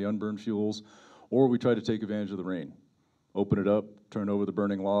continuity from the unburned fuels, or we try to take advantage of the rain. Open it up, turn over the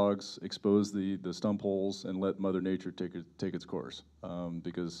burning logs, expose the stump holes, and let Mother Nature take its course.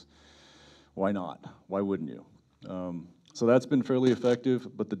 Because why not? Why wouldn't you? So that's been fairly effective,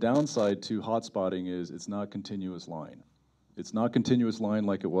 but the downside to hot spotting is it's not continuous line. It's not continuous line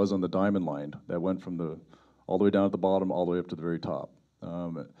like it was on the diamond line that went from all the way down at the bottom, all the way up to the very top.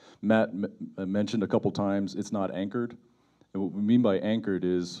 Matt mentioned a couple times it's not anchored. And what we mean by anchored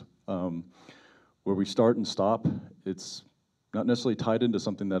is where we start and stop, it's not necessarily tied into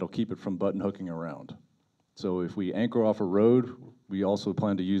something that'll keep it from button hooking around. So if we anchor off a road, we also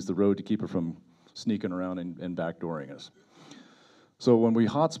plan to use the road to keep it from sneaking around and backdooring us. So when we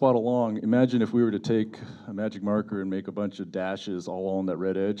hotspot along, imagine if we were to take a magic marker and make a bunch of dashes all along that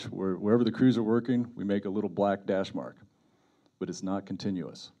red edge. Wherever the crews are working, we make a little black dash mark. But it's not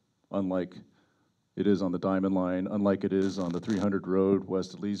continuous, unlike it is on the Diamond Line, unlike it is on the 300 road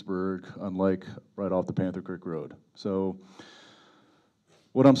west of Leesburg, unlike right off the Panther Creek Road. So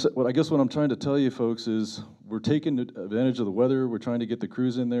what I'm trying to tell you folks is we're taking advantage of the weather, we're trying to get the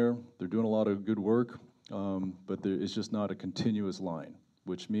crews in there, they're doing a lot of good work, but it's just not a continuous line,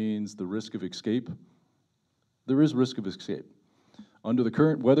 which means the risk of escape, there is risk of escape. Under the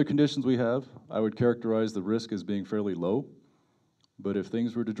current weather conditions we have, I would characterize the risk as being fairly low, but if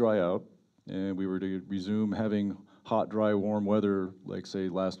things were to dry out and we were to resume having hot, dry, warm weather, like say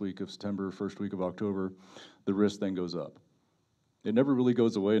last week of September, first week of October, the risk then goes up. It never really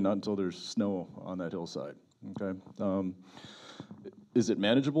goes away, not until there's snow on that hillside, okay? Is it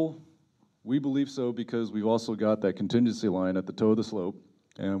manageable? We believe so because we've also got that contingency line at the toe of the slope,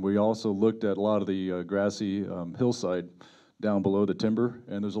 and we also looked at a lot of the grassy hillside down below the timber,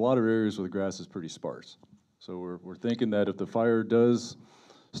 and there's a lot of areas where the grass is pretty sparse. So we're thinking that if the fire does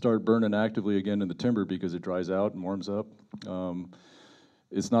start burning actively again in the timber because it dries out and warms up,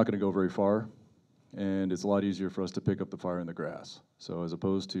 it's not gonna go very far, and it's a lot easier for us to pick up the fire in the grass. So as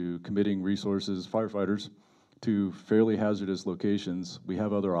opposed to committing resources, firefighters, to fairly hazardous locations, we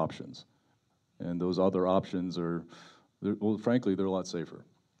have other options. And those other options are, well, frankly, they're a lot safer.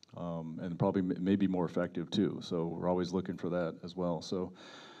 And probably maybe more effective too. So we're always looking for that as well. So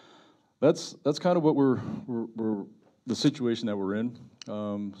that's kind of what the situation that we're in.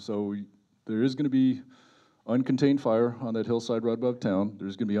 There is gonna be uncontained fire on that hillside right above town.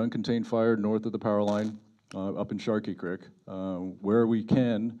 There's gonna be uncontained fire north of the power line up in Sharkey Creek. Where we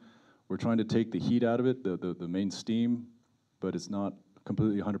can, we're trying to take the heat out of it, the main steam, but it's not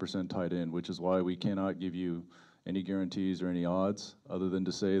completely 100% tied in, which is why we cannot give you any guarantees or any odds, other than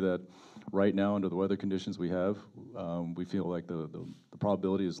to say that right now, under the weather conditions we have, we feel like the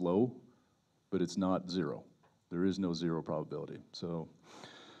probability is low, but it's not zero. There is no zero probability. So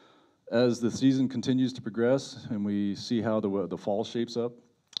as the season continues to progress and we see how the fall shapes up,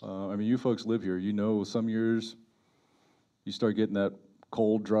 I mean, you folks live here, you know some years you start getting that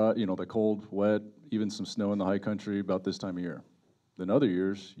cold, dry, the cold, wet, even some snow in the high country about this time of year. Then other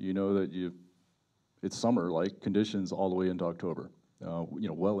years, you know that it's summer-like conditions all the way into October,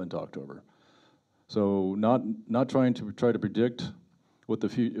 well into October. So not trying to predict what the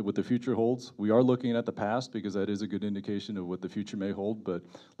future holds. We are looking at the past because that is a good indication of what the future may hold. But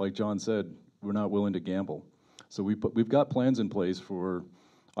like John said, we're not willing to gamble. So we've got plans in place for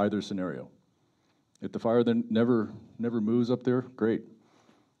either scenario. If the fire then never moves up there, great.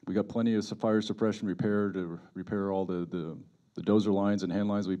 We got plenty of fire suppression repair to repair all the dozer lines and hand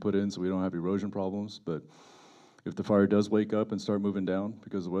lines we put in, so we don't have erosion problems. But if the fire does wake up and start moving down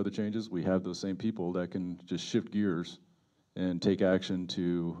because the weather changes, we have those same people that can just shift gears and take action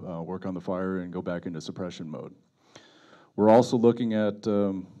to work on the fire and go back into suppression mode. We're also looking at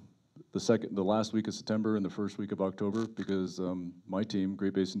the last week of September and the first week of October, because my team,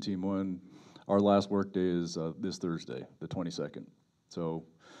 Great Basin Team 1, our last work day is this Thursday, the 22nd. So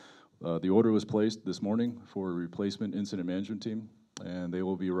the order was placed this morning for a replacement incident management team, and they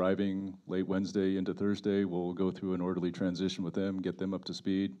will be arriving late Wednesday into Thursday. We'll go through an orderly transition with them, get them up to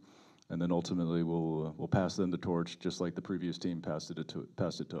speed, and then ultimately we'll pass them the torch, just like the previous team passed it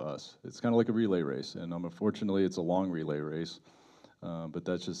to us. It's kind of like a relay race, and unfortunately it's a long relay race. But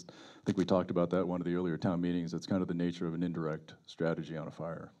that's just, I think we talked about that at one of the earlier town meetings. It's kind of the nature of an indirect strategy on a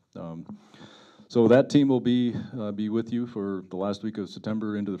fire. So that team will be with you for the last week of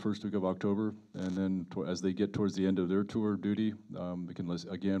September into the first week of October, and then as they get towards the end of their tour of duty, we can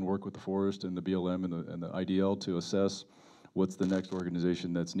again work with the forest and the BLM and the IDL to assess what's the next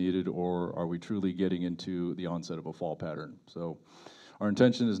organization that's needed, or are we truly getting into the onset of a fall pattern. So our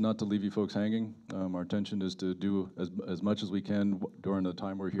intention is not to leave you folks hanging. Our intention is to do as much as we can during the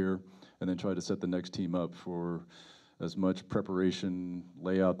time we're here, and then try to set the next team up for as much preparation,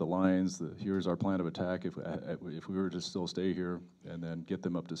 lay out the lines, here's our plan of attack if we were to still stay here, and then get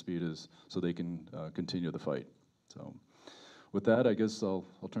them up to speed so they can continue the fight. So with that, I guess I'll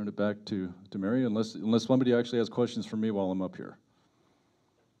turn it back to Mary, unless somebody actually has questions for me while I'm up here.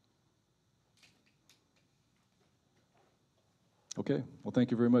 Okay, well, thank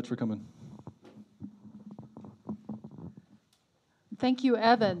you very much for coming. Thank you,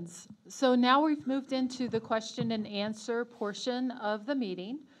 Evans. So now we've moved into the question and answer portion of the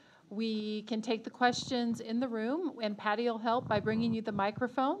meeting. We can take the questions in the room, and Patty will help by bringing you the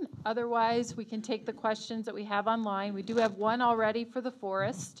microphone. Otherwise, we can take the questions that we have online. We do have one already for the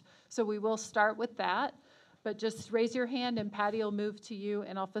forest, so we will start with that. But just raise your hand, and Patty will move to you,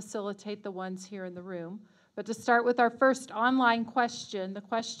 and I'll facilitate the ones here in the room. But to start with our first online question, the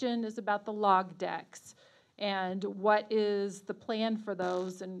question is about the log decks and what is the plan for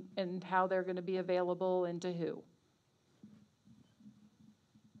those and how they're going to be available and to who.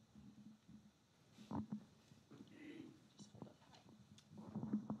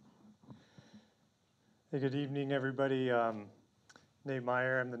 Hey, good evening, everybody. Nate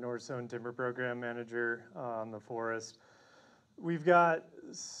Meyer, I'm the North Zone Timber Program Manager on the forest. We've got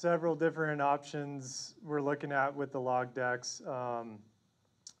several different options we're looking at with the log decks.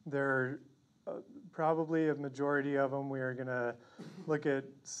 There are probably a majority of them we are going to look at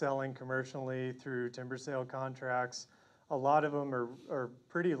selling commercially through timber sale contracts. A lot of them are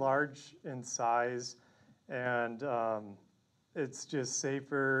pretty large in size, and it's just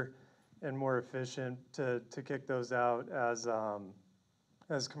safer and more efficient to kick those out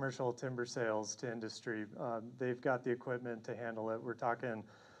as commercial timber sales to industry. They've got the equipment to handle it. We're talking,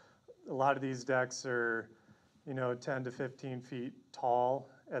 a lot of these decks are, 10 to 15 feet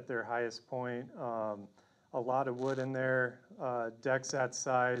tall at their highest point. A lot of wood in there. Decks that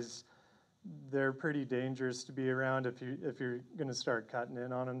size, they're pretty dangerous to be around if you're going to start cutting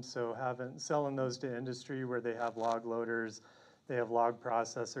in on them. So selling those to industry where they have log loaders, they have log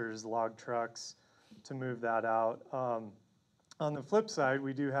processors, log trucks to move that out. On the flip side,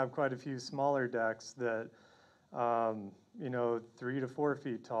 we do have quite a few smaller decks that, 3 to 4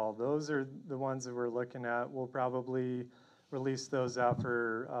 feet tall. Those are the ones that we're looking at. We'll probably release those out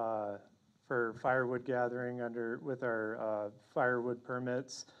for firewood gathering with our firewood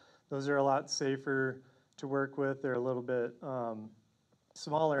permits. Those are a lot safer to work with. They're a little bit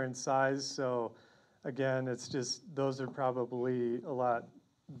smaller in size. So again, it's just, those are probably a lot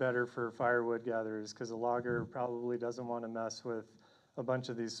better for firewood gatherers because a logger probably doesn't want to mess with a bunch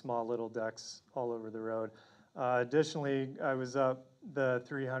of these small little decks all over the road. Additionally, I was up the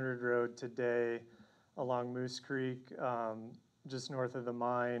 300 road today along Moose Creek, just north of the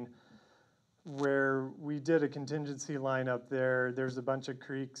mine, where we did a contingency line up there. There's a bunch of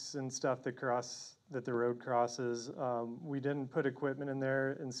creeks and stuff that the road crosses. We didn't put equipment in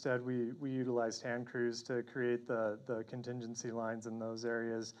there. Instead, we utilized hand crews to create the contingency lines in those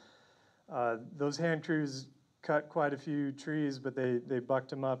areas. Those hand crews cut quite a few trees, but they bucked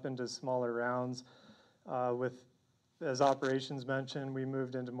them up into smaller rounds with as operations mentioned, we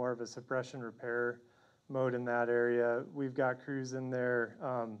moved into more of a suppression repair mode in that area. We've got crews in there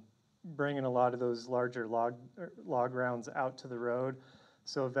bringing a lot of those larger log rounds out to the road.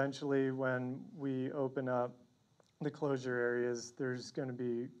 So eventually when we open up the closure areas, there's going to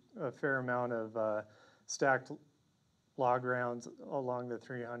be a fair amount of stacked log rounds along the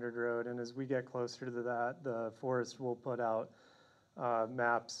 300 road. And as we get closer to that, the forest will put out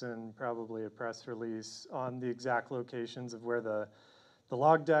maps and probably a press release on the exact locations of where the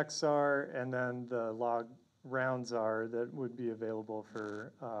log decks are and then the log rounds are that would be available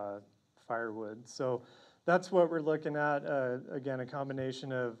for firewood. So that's what we're looking at. Again, a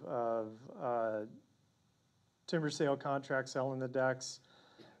combination of timber sale contract selling the decks,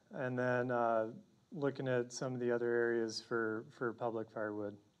 and then looking at some of the other areas for public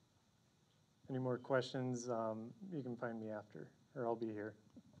firewood. Any more questions? You can find me after, or I'll be here.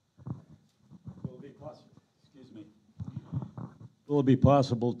 Will it be possible, excuse me, will it be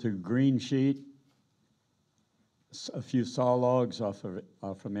possible to green sheet a few saw logs off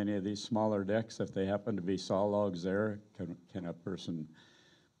of any of these smaller decks if they happen to be saw logs there? Can a person,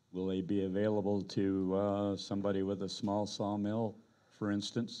 will they be available to somebody with a small sawmill, for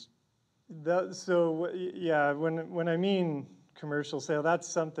instance? Yeah, when I mean commercial sale, that's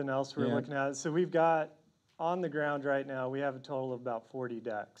something else we're looking at. So we've got on the ground right now, we have a total of about 40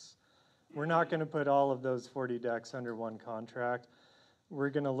 decks. We're not going to put all of those 40 decks under one contract. We're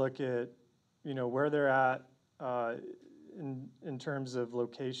going to look at, where they're at in terms of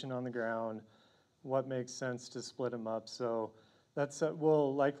location on the ground, what makes sense to split them up. So that's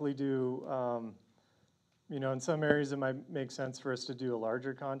we'll likely do. In some areas it might make sense for us to do a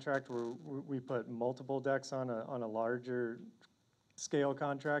larger contract where we put multiple decks on a larger scale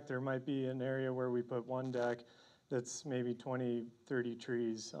contract. There might be an area where we put one deck that's maybe 20, 30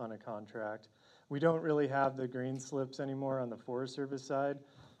 trees on a contract. We don't really have the green slips anymore on the Forest Service side,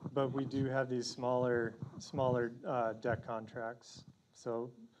 but we do have these smaller deck contracts.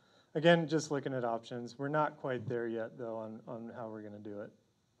 So again, just looking at options. We're not quite there yet though on how we're going to do it.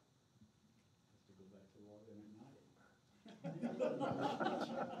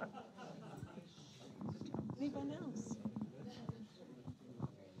 Anyone else?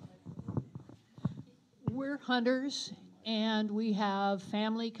 We're hunters, and we have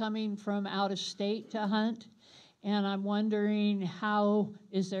family coming from out of state to hunt. And I'm wondering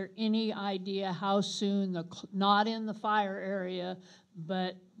is there any idea how soon, not in the fire area,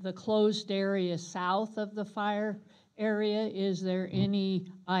 but the closed area south of the fire area, is there any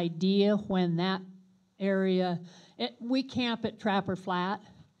idea when that area, we camp at Trapper Flat,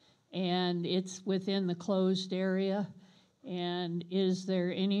 and it's within the closed area. And is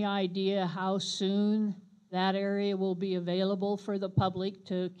there any idea how soon that area will be available for the public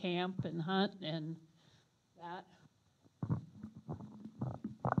to camp and hunt and that?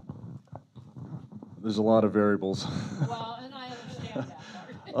 There's a lot of variables. Well, and I understand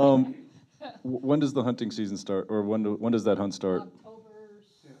that part. When does the hunting season start, or when does that hunt start? October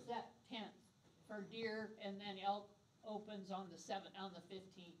 10th for deer, and then elk opens on the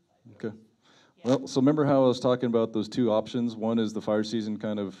 15th. Okay. Well, so remember how I was talking about those two options? One is the fire season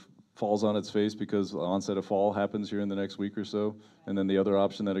kind of falls on its face because the onset of fall happens here in the next week or so, and then the other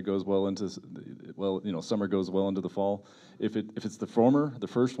option that it goes well into, summer goes well into the fall. If it's the former, the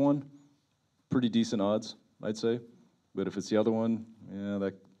first one, pretty decent odds, I'd say. But if it's the other one,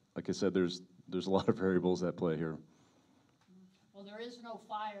 like I said, there's a lot of variables at play here. Well, there is no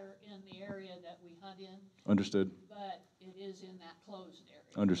fire in the area that we hunt in. Understood. But it is in that closed area.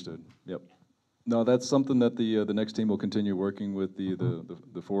 Understood. Yep. No, that's something that the next team will continue working with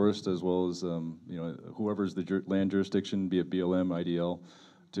the forest as well as whoever's the land jurisdiction, be it BLM, IDL,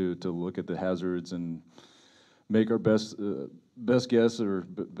 to look at the hazards and make our best guess or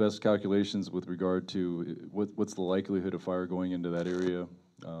best calculations with regard to what's the likelihood of fire going into that area,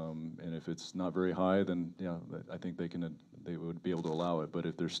 and if it's not very high, then I think they would be able to allow it. But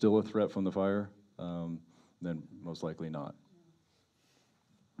if there's still a threat from the fire, then most likely not.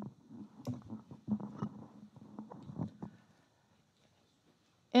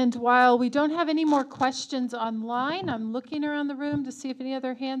 And while we don't have any more questions online, I'm looking around the room to see if any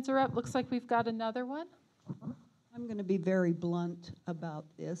other hands are up. Looks like we've got another one. I'm going to be very blunt about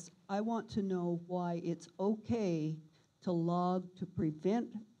this. I want to know why it's okay to log to prevent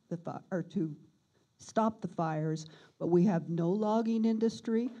the fire, or to stop the fires, but we have no logging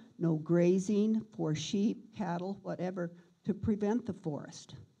industry, no grazing for sheep, cattle, whatever, to prevent the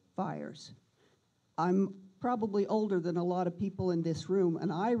forest fires. I'm probably older than a lot of people in this room,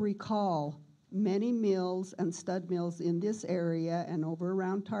 and I recall many mills and stud mills in this area and over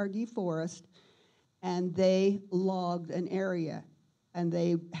around Targhee Forest, and they logged an area. And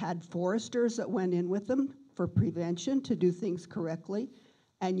they had foresters that went in with them for prevention to do things correctly.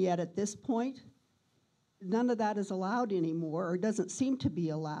 And yet at this point, none of that is allowed anymore, or doesn't seem to be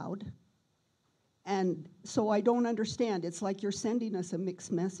allowed. And so I don't understand. It's like you're sending us a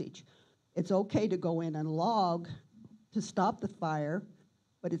mixed message. It's okay to go in and log to stop the fire,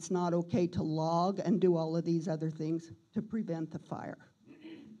 but it's not okay to log and do all of these other things to prevent the fire.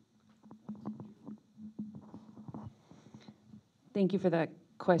 Thank you for that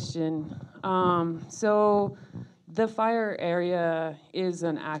question. So the fire area is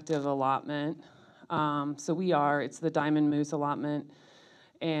an active allotment. So it's the Diamond Moose allotment.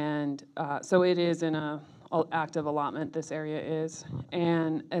 And so it is in a active allotment, this area is.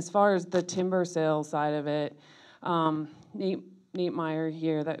 And as far as the timber sale side of it, Nate Meyer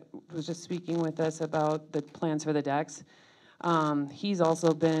here that was just speaking with us about the plans for the decks, he's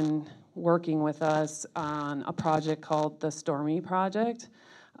also been working with us on a project called the Stormy Project.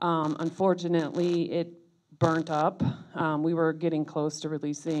 Unfortunately, it burnt up. We were getting close to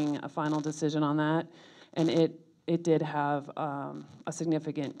releasing a final decision on that, and it did have a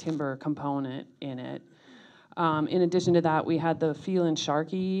significant timber component in it. In addition to that, we had the Phelan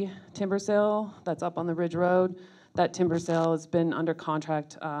Sharkey timber sale that's up on the Ridge Road. That timber sale has been under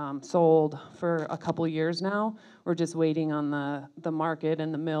contract, sold for a couple years now. We're just waiting on the market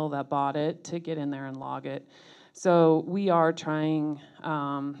and the mill that bought it to get in there and log it. So we are trying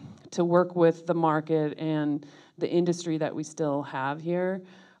to work with the market and the industry that we still have here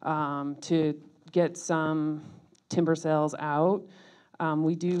to get some timber sales out.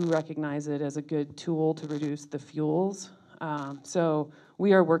 We do recognize it as a good tool to reduce the fuels. So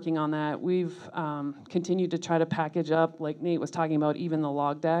we are working on that. We've continued to try to package up, like Nate was talking about, even the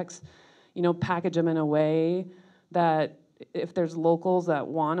log decks, package them in a way that if there's locals that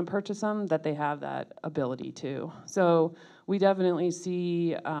want to purchase them, that they have that ability to. So we definitely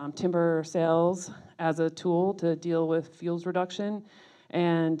see timber sales as a tool to deal with fuels reduction,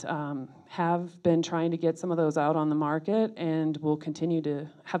 and have been trying to get some of those out on the market, and we'll continue to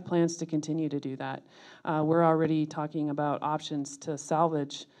have plans to continue to do that. We're already talking about options to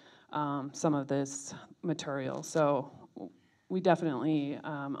salvage some of this material. So we definitely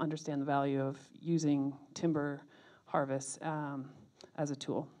understand the value of using timber harvest as a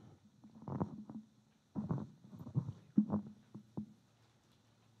tool.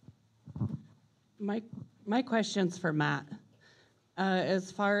 My question's for Matt.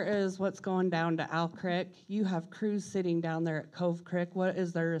 As far as what's going down to Owl Creek, you have crews sitting down there at Cove Creek. What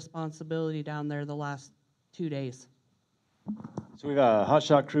is their responsibility down there the last 2 days? So we've got a hot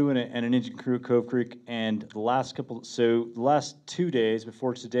shot crew and an engine crew at Cove Creek, and the last 2 days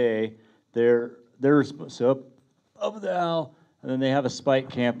before today, they're up the Owl, and then they have a spike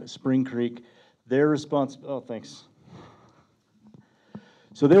camp at Spring Creek. They're responsible. Oh, thanks.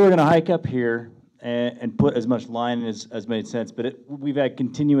 So they were going to hike up here and put as much line as made sense, but we've had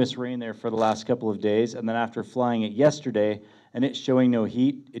continuous rain there for the last couple of days, and then after flying it yesterday and it showing no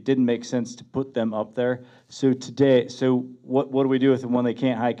heat, it didn't make sense to put them up there. So what do we do with them when they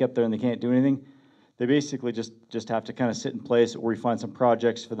can't hike up there and they can't do anything? They basically just have to kind of sit in place, or we find some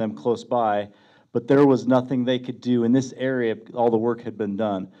projects for them close by. But there was nothing they could do in this area. All the work had been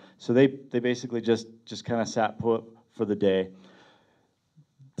done, so they basically just kind of sat put for the day.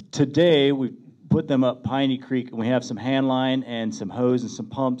 Today we put them up Piney Creek, and we have some hand line and some hose and some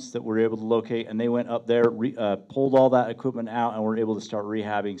pumps that we're able to locate, and they went up there, pulled all that equipment out, and we're able to start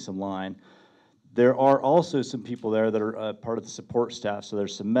rehabbing some line. There are also some people there that are part of the support staff, so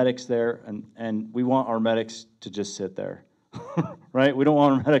there's some medics there, and we want our medics to just sit there, right? We don't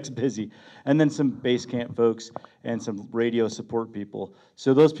want our medics busy. And then some base camp folks and some radio support people.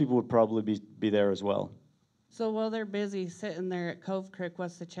 So those people would probably be there as well. So while they're busy sitting there at Cove Creek,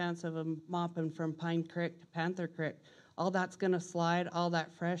 what's the chance of them mopping from Pine Creek to Panther Creek? All that's going to slide, all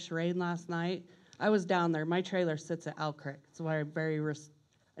that fresh rain last night. I was down there. My trailer sits at Owl Creek. So I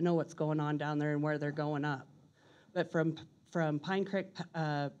know what's going on down there and where they're going up. But from Pine Creek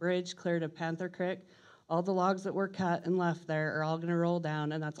Bridge clear to Panther Creek, all the logs that were cut and left there are all going to roll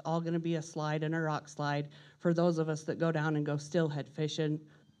down, and that's all going to be a slide and a rock slide for those of us that go down and go steelhead fishing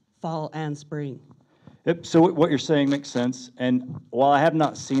fall and spring. Yep, so what you're saying makes sense, and while I have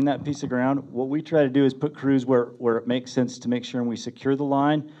not seen that piece of ground, what we try to do is put crews where it makes sense to make sure we secure the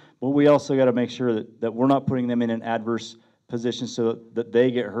line, but we also got to make sure that we're not putting them in an adverse position so that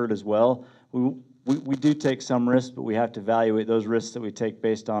they get hurt as well. We do take some risks, but we have to evaluate those risks that we take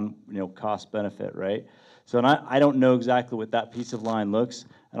based on cost benefit, right? So and I don't know exactly what that piece of line looks,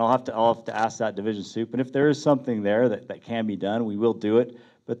 and I'll have to ask that division soup, and if there is something there that can be done, we will do it.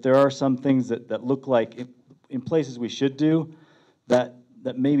 but there are some things that look like in places we should do that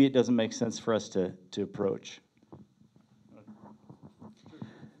maybe it doesn't make sense for us to approach.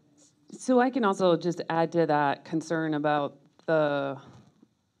 So I can also just add to that concern about the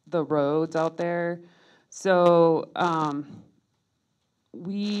roads out there. So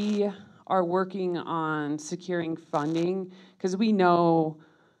we are working on securing funding because we know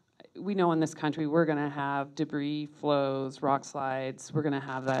in this country we're going to have debris flows, rock slides. We're going to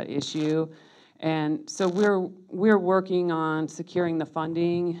have that issue. And so we're working on securing the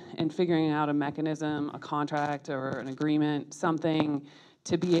funding and figuring out a mechanism, a contract or an agreement, something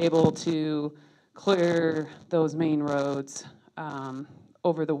to be able to clear those main roads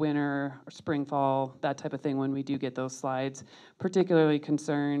over the winter or spring, fall, that type of thing when we do get those slides. Particularly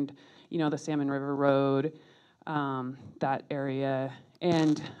concerned, the Salmon River Road, that area.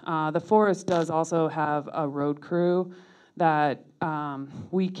 And the forest does also have a road crew that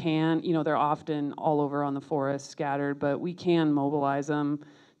we can, they're often all over on the forest scattered, but we can mobilize them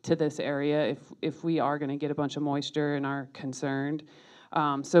to this area if we are going to get a bunch of moisture and are concerned.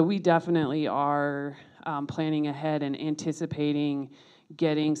 So we definitely are planning ahead and anticipating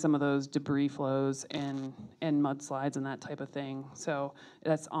getting some of those debris flows and mudslides and that type of thing. So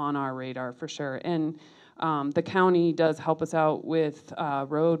that's on our radar for sure. And the county does help us out with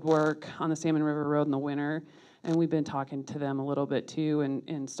road work on the Salmon River Road in the winter. And we've been talking to them a little bit too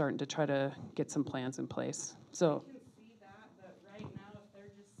and starting to try to get some plans in place. So. I can see that, but right now if they're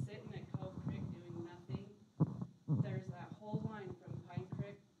just sitting at Cove Creek doing nothing, there's that whole line from Pine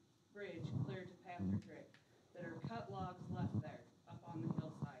Creek Bridge clear to Panther Creek that are cut logs left there up on the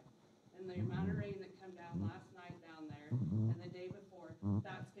hillside. And the amount of rain that come down last night down there and the day before,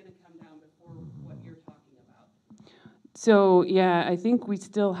 that's gonna come down before what you're talking about. So yeah, I think we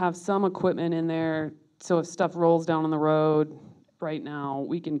still have some equipment in there. So if stuff rolls down on the road right now,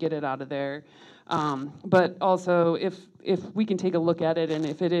 we can get it out of there. But also, if we can take a look at it and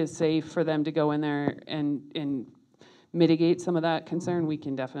if it is safe for them to go in there and mitigate some of that concern, we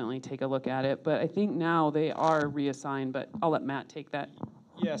can definitely take a look at it. But I think now they are reassigned, but I'll let Matt take that.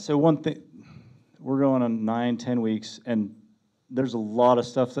 Yeah, so one thing, we're going on 9-10 weeks, and there's a lot of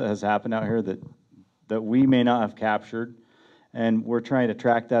stuff that has happened out here that we may not have captured. And we're trying to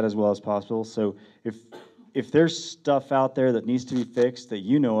track that as well as possible. So if there's stuff out there that needs to be fixed that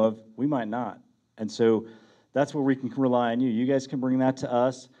you know of, we might not. And so that's where we can rely on you. You guys can bring that to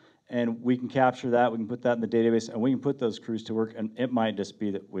us, and we can capture that. We can put that in the database, and we can put those crews to work. And it might just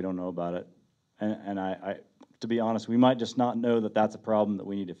be that we don't know about it. And I to be honest, we might just not know that that's a problem that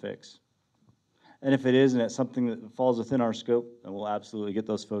we need to fix. And if it is, and it's something that falls within our scope, then we'll absolutely get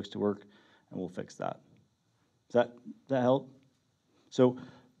those folks to work, and we'll fix that. Does that help? So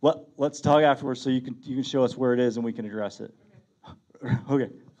let's talk afterwards so you can show us where it is and we can address it. Okay.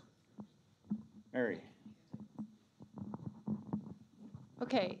 Mary.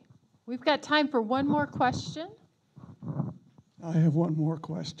 Okay, we've got time for one more question. I have one more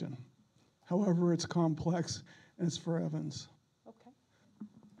question. However, it's complex and it's for Evans. Okay.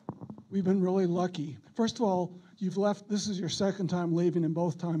 We've been really lucky. First of all, you've left, this is your second time leaving, and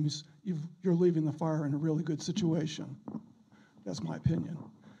both times you're leaving the fire in a really good situation. That's my opinion.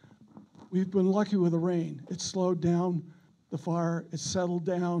 We've been lucky with the rain. It's slowed down the fire. It's settled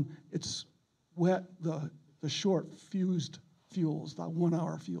down. It's wet the short fused fuels, the 1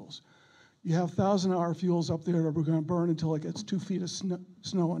 hour fuels. You have 1,000-hour fuels up there that we're going to burn until it gets 2 feet of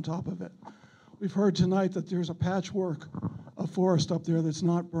snow on top of it. We've heard tonight that there's a patchwork of forest up there that's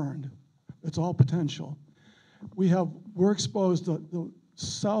not burned. It's all potential. We're exposed to the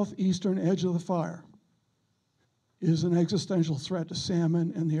southeastern edge of the fire is an existential threat to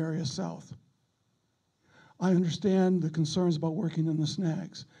salmon and the area south. I understand the concerns about working in the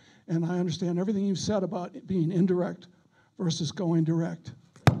snags, and I understand everything you've said about it being indirect versus going direct.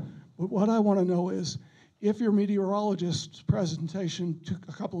 But what I want to know is, if your meteorologist's presentation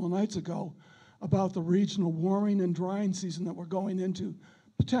a couple of nights ago about the regional warming and drying season that we're going into,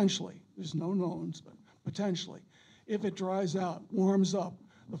 potentially, there's no knowns, but potentially, if it dries out, warms up,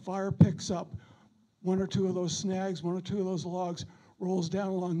 the fire picks up, 1 or 2 of those snags, 1 or 2 of those logs rolls down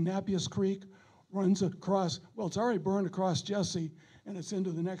along Napius Creek, runs across, well, it's already burned across Jesse, and it's into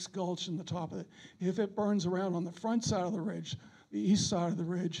the next gulch in the top of it. If it burns around on the front side of the ridge, the east side of the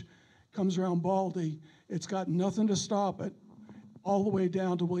ridge, comes around Baldy, it's got nothing to stop it all the way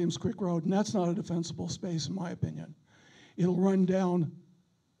down to Williams Creek Road, and that's not a defensible space in my opinion. It'll run down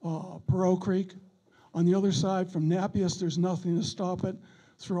Perot Creek. On the other side from Napius, there's nothing to stop it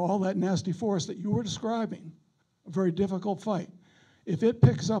through all that nasty forest that you were describing, a very difficult fight. If it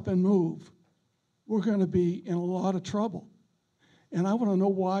picks up and move, we're going to be in a lot of trouble. And I want to know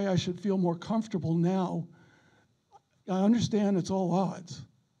why I should feel more comfortable now. I understand it's all odds,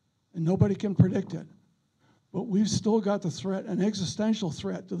 and nobody can predict it. But we've still got the threat, an existential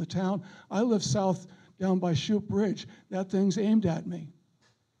threat to the town. I live south down by Shoup Bridge. That thing's aimed at me.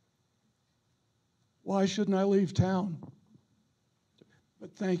 Why shouldn't I leave town?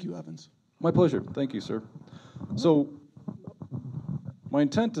 But thank you, Evans. My pleasure. Thank you, sir. So my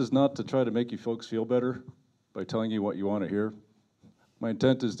intent is not to try to make you folks feel better by telling you what you want to hear. My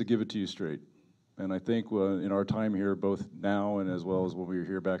intent is to give it to you straight. And I think in our time here, both now and as well as when we were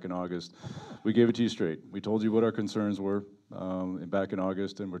here back in August, we gave it to you straight. We told you what our concerns were back in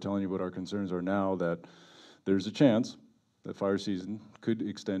August, and we're telling you what our concerns are now, that there's a chance that fire season could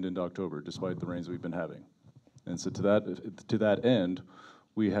extend into October, despite the rains we've been having. And so to that end,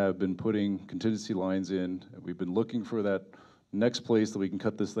 we have been putting contingency lines in. We've been looking for that next place that we can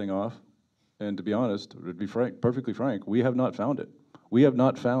cut this thing off. And to be honest, to be perfectly frank, we have not found it. We have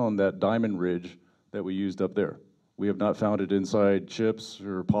not found that diamond ridge that we used up there. We have not found it inside Chips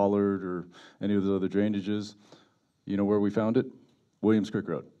or Pollard or any of the other drainages. You know where we found it? Williams Creek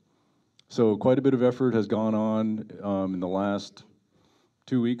Road. So quite a bit of effort has gone on in the last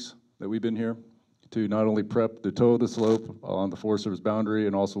 2 weeks that we've been here to not only prep the toe of the slope on the Forest Service boundary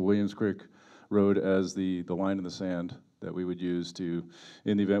and also Williams Creek Road as the line in the sand that we would use to,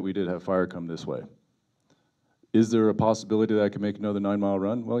 in the event we did have fire come this way. Is there a possibility that I could make another 9-mile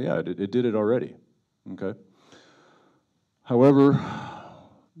run? Well, yeah, it did it already, okay? However,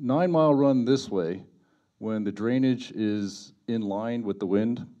 9-mile run this way, when the drainage is in line with the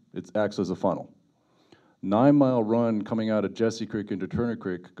wind, it acts as a funnel. 9-mile run coming out of Jesse Creek into Turner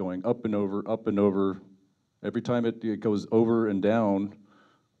Creek, going up and over. Every time it goes over and down,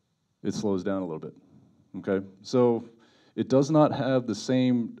 it slows down a little bit, okay? So it does not have the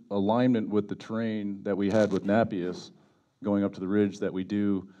same alignment with the terrain that we had with Napius going up to the ridge that we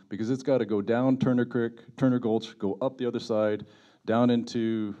do, because it's got to go down Turner Creek, Turner Gulch, go up the other side, down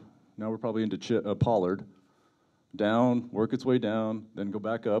into, now we're probably into Pollard, down, work its way down, then go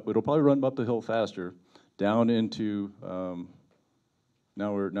back up. It'll probably run up the hill faster, down into,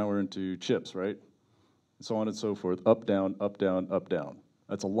 now we're into Chips, right? And so on and so forth, up, down, up, down, up, down.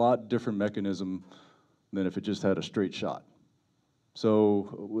 That's a lot different mechanism than if it just had a straight shot.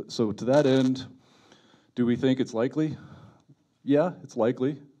 So to that end, do we think it's likely? Yeah, it's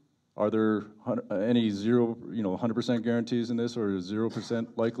likely. Are there any 100% guarantees in this, or 0%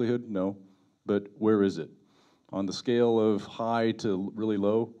 likelihood? No. But where is it? On the scale of high to really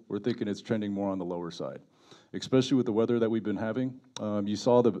low, we're thinking it's trending more on the lower side, especially with the weather that we've been having. You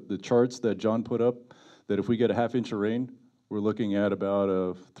saw the charts that John put up, that if we get a half-inch of rain, we're looking at about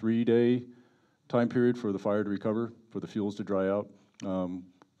a 3-day time period for the fire to recover, for the fuels to dry out.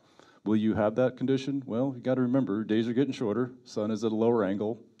 Will you have that condition? Well, you got to remember, days are getting shorter, sun is at a lower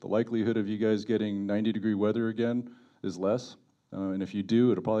angle. The likelihood of you guys getting 90-degree weather again is less. And if you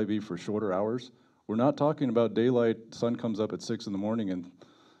do, it'll probably be for shorter hours. We're not talking about daylight, sun comes up at 6 in the morning and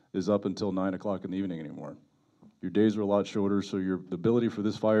is up until 9 o'clock in the evening anymore. Your days are a lot shorter, so the ability for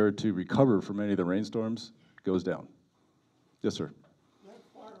this fire to recover from any of the rainstorms goes down. Yes, sir.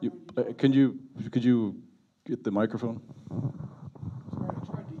 Could you get the microphone? Sorry, I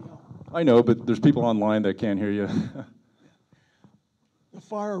tried to yell. I know, but there's people online that can't hear you. The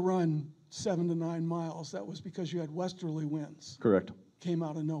fire run 7 to 9 miles, that was because you had westerly winds. Correct. Came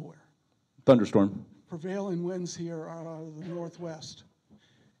out of nowhere. Thunderstorm. Prevailing winds here are out of the northwest.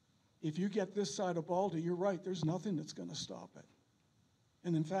 If you get this side of Baldy, you're right, there's nothing that's going to stop it.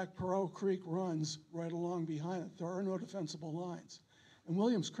 And in fact, Perot Creek runs right along behind it. There are no defensible lines. And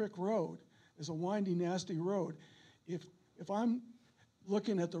Williams Creek Road is a windy, nasty road. If I'm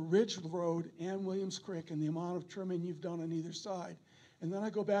looking at the Ridge Road and Williams Creek and the amount of trimming you've done on either side, and then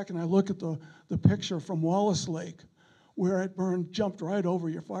I go back and I look at the picture from Wallace Lake, where it jumped right over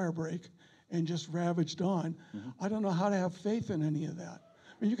your fire break and just ravaged on, I don't know how to have faith in any of that.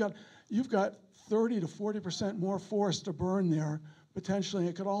 I mean, you've got 30 to 40% more forest to burn there, potentially.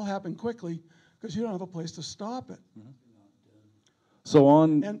 It could all happen quickly because you don't have a place to stop it. So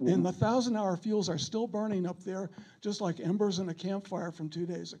on... And the 1,000-hour fuels are still burning up there, just like embers in a campfire from 2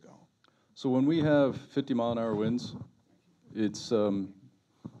 days ago. So when we have 50-mile-an-hour winds, it's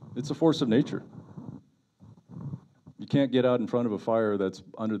a force of nature. You can't get out in front of a fire that's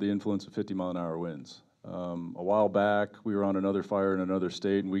under the influence of 50-mile-an-hour winds. A while back, we were on another fire in another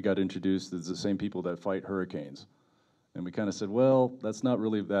state, and we got introduced as the same people that fight hurricanes. And we kind of said, well, that's not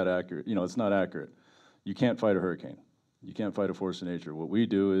really that accurate. You know, it's not accurate. You can't fight a hurricane. You can't fight a force of nature. What we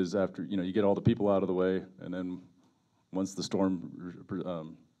do is after, you get all the people out of the way, and then once the storm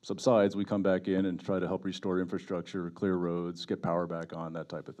subsides, we come back in and try to help restore infrastructure, clear roads, get power back on, that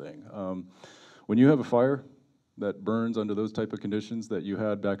type of thing. When you have a fire that burns under those type of conditions that you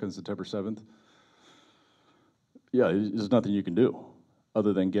had back on September 7th, yeah, there's nothing you can do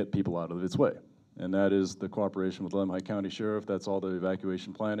other than get people out of its way. And that is the cooperation with Lemhi County Sheriff. That's all the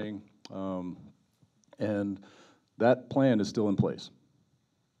evacuation planning. And that plan is still in place.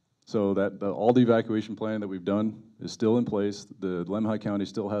 So that all the evacuation plan that we've done is still in place. The Lemhi County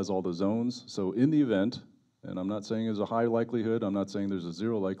still has all the zones. So in the event, and I'm not saying there's a high likelihood, I'm not saying there's a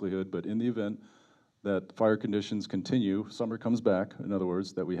zero likelihood, but in the event that fire conditions continue, summer comes back, in other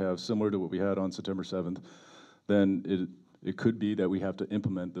words, that we have similar to what we had on September 7th, then it could be that we have to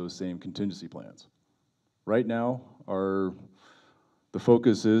implement those same contingency plans. Right now, the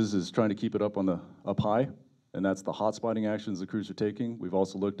focus is trying to keep it up high, and that's the hot spotting actions the crews are taking. We've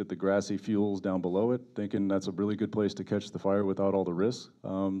also looked at the grassy fuels down below it, thinking that's a really good place to catch the fire without all the risks.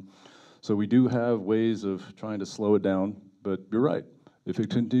 So we do have ways of trying to slow it down, but you're right. If it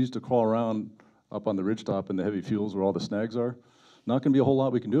continues to crawl around up on the ridgetop and the heavy fuels where all the snags are, not gonna be a whole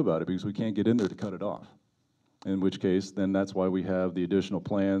lot we can do about it because we can't get in there to cut it off. In which case, then that's why we have the additional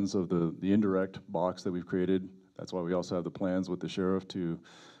plans of the indirect box that we've created. That's why we also have the plans with the sheriff to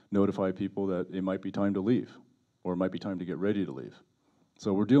notify people that it might be time to leave, or it might be time to get ready to leave.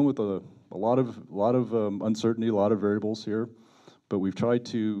 So we're dealing with a lot of uncertainty, a lot of variables here, but we've tried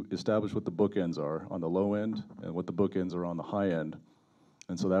to establish what the bookends are on the low end and what the bookends are on the high end.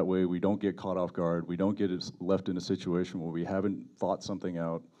 And so that way we don't get caught off guard, we don't get left in a situation where we haven't thought something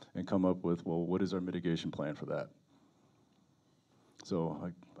out and come up with, well, what is our mitigation plan for that?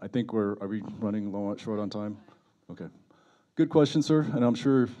 So I think are we running short on time? Okay. Good question, sir, and I'm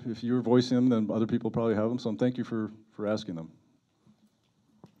sure if you're voicing them, then other people probably have them, so thank you for asking them.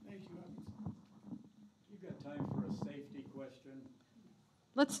 Thank you. You've got time for a safety question?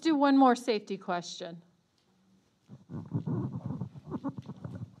 Let's do one more safety question.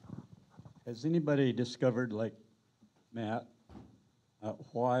 Has anybody discovered, like Matt,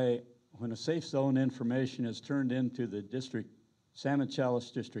 why when a safe zone information is turned into the San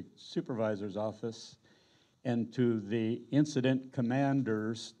Michaelis District Supervisor's Office and to the incident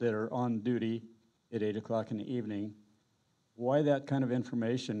commanders that are on duty at 8 o'clock in the evening, why that kind of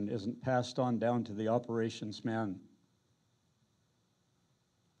information isn't passed on down to the operations man?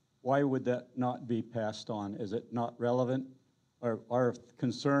 Why would that not be passed on? Is it not relevant? Our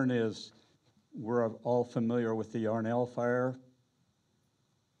concern is we're all familiar with the Yarnell fire.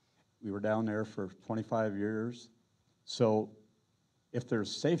 We were down there for 25 years. So if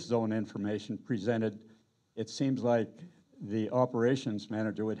there's safe zone information presented, it seems like the operations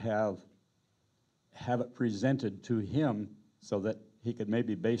manager would have it presented to him so that he could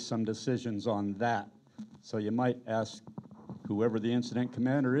maybe base some decisions on that. So you might ask whoever the incident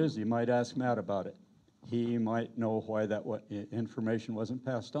commander is, you might ask Matt about it. He might know why that information wasn't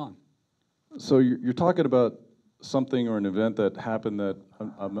passed on. So you're talking about something or an event that happened that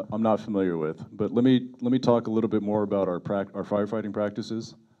I'm not familiar with, but let me talk a little bit more about our firefighting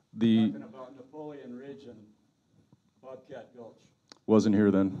practices. Talking about Napoleon Ridge and Bobcat Gulch. Wasn't here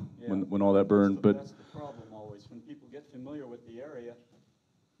then when all that burned, but that's the problem always when people get familiar with the area.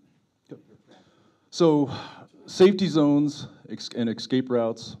 So safety zones and escape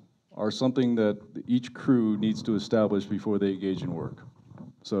routes are something that each crew needs to establish before they engage in work.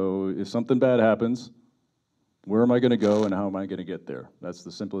 So if something bad happens, where am I going to go and how am I going to get there? That's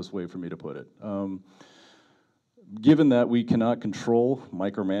the simplest way for me to put it. Given that we cannot control,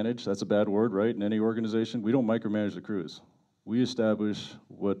 micromanage, that's a bad word, right, in any organization, we don't micromanage the crews. We establish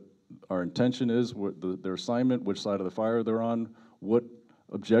what our intention is, what their assignment, which side of the fire they're on, what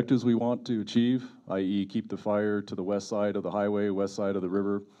objectives we want to achieve, i.e. keep the fire to the west side of the highway, west side of the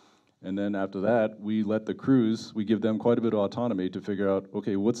river. And then after that, we let the crews, we give them quite a bit of autonomy to figure out,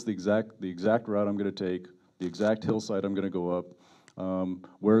 okay, what's the exact route I'm going to take, the exact hillside I'm going to go up,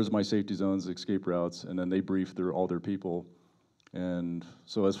 where's my safety zones, escape routes, and then they brief all their people. And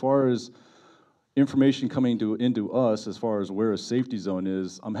so as far as information coming into us, as far as where a safety zone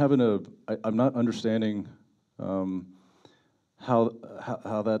is, I'm not understanding how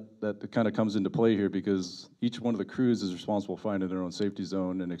that kind of comes into play here, because each one of the crews is responsible for finding their own safety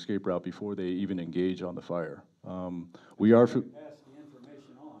zone and escape route before they even engage on the fire. We are,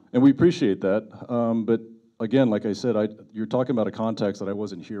 and we appreciate that, but again, like I said, you're talking about a context that I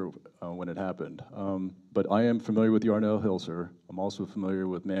wasn't here when it happened. But I am familiar with the Yarnell Hill, sir. I'm also familiar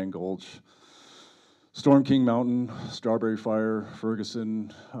with Mann Gulch, Storm King Mountain, Strawberry Fire,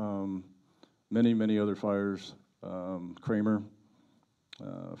 Ferguson, many, many other fires, Kramer,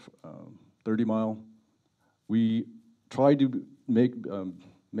 30 Mile. We tried to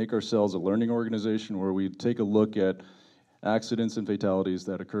make ourselves a learning organization where we take a look at accidents and fatalities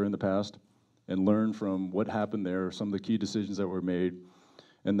that occur in the past and learn from what happened there, some of the key decisions that were made,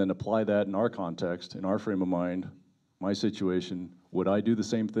 and then apply that in our context, in our frame of mind, my situation. Would I do the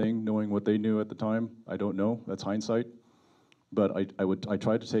same thing knowing what they knew at the time? I don't know, that's hindsight. But I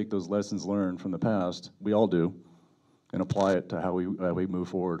try to take those lessons learned from the past, we all do, and apply it to how we move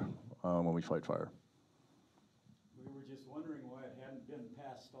forward when we fight fire. We were just wondering why it hadn't been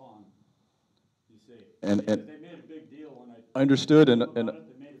passed on, you see. And They made a big deal when I understood, and they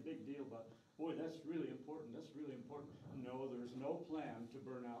made a big deal about, boy, that's really important, that's really important. No, there's no plan to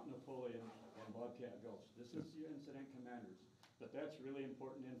burn out Napoleon and Bobcat Gulch. This is your incident commanders, but that's really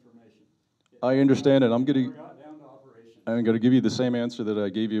important information. I understand it. I'm Never got down to operations. going to give you the same answer that I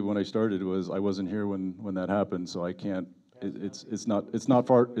gave you when I started. Was I wasn't here when that happened, so I can't. It's not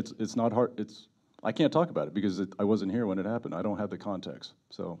hard. I can't talk about it because I wasn't here when it happened. I don't have the context.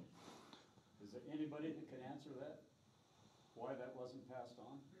 So. Is there anybody that can answer that? Why that wasn't passed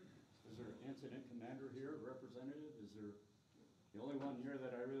on? Is there an incident commander here, a representative? Is there the only one here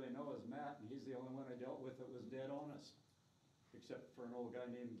that I really know is Matt, and he's the only one I dealt with that was dead honest, except for an old guy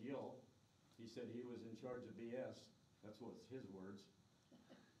named Gil. He said he was in charge of BS. That's what's his words.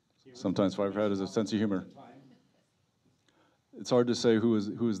 Sometimes firefighter has a sense of humor. It's hard to say who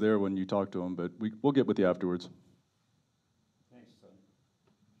was there when you talk to him, but we'll get with you afterwards. Thanks, son.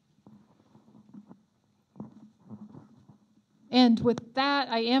 And with that,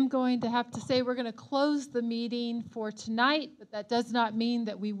 I am going to have to say we're going to close the meeting for tonight, but that does not mean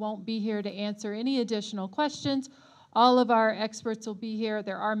that we won't be here to answer any additional questions. All of our experts will be here.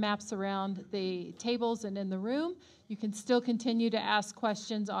 There are maps around the tables and in the room. You can still continue to ask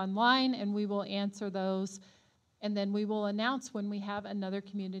questions online, and we will answer those. And then we will announce when we have another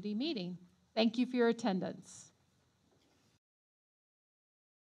community meeting. Thank you for your attendance.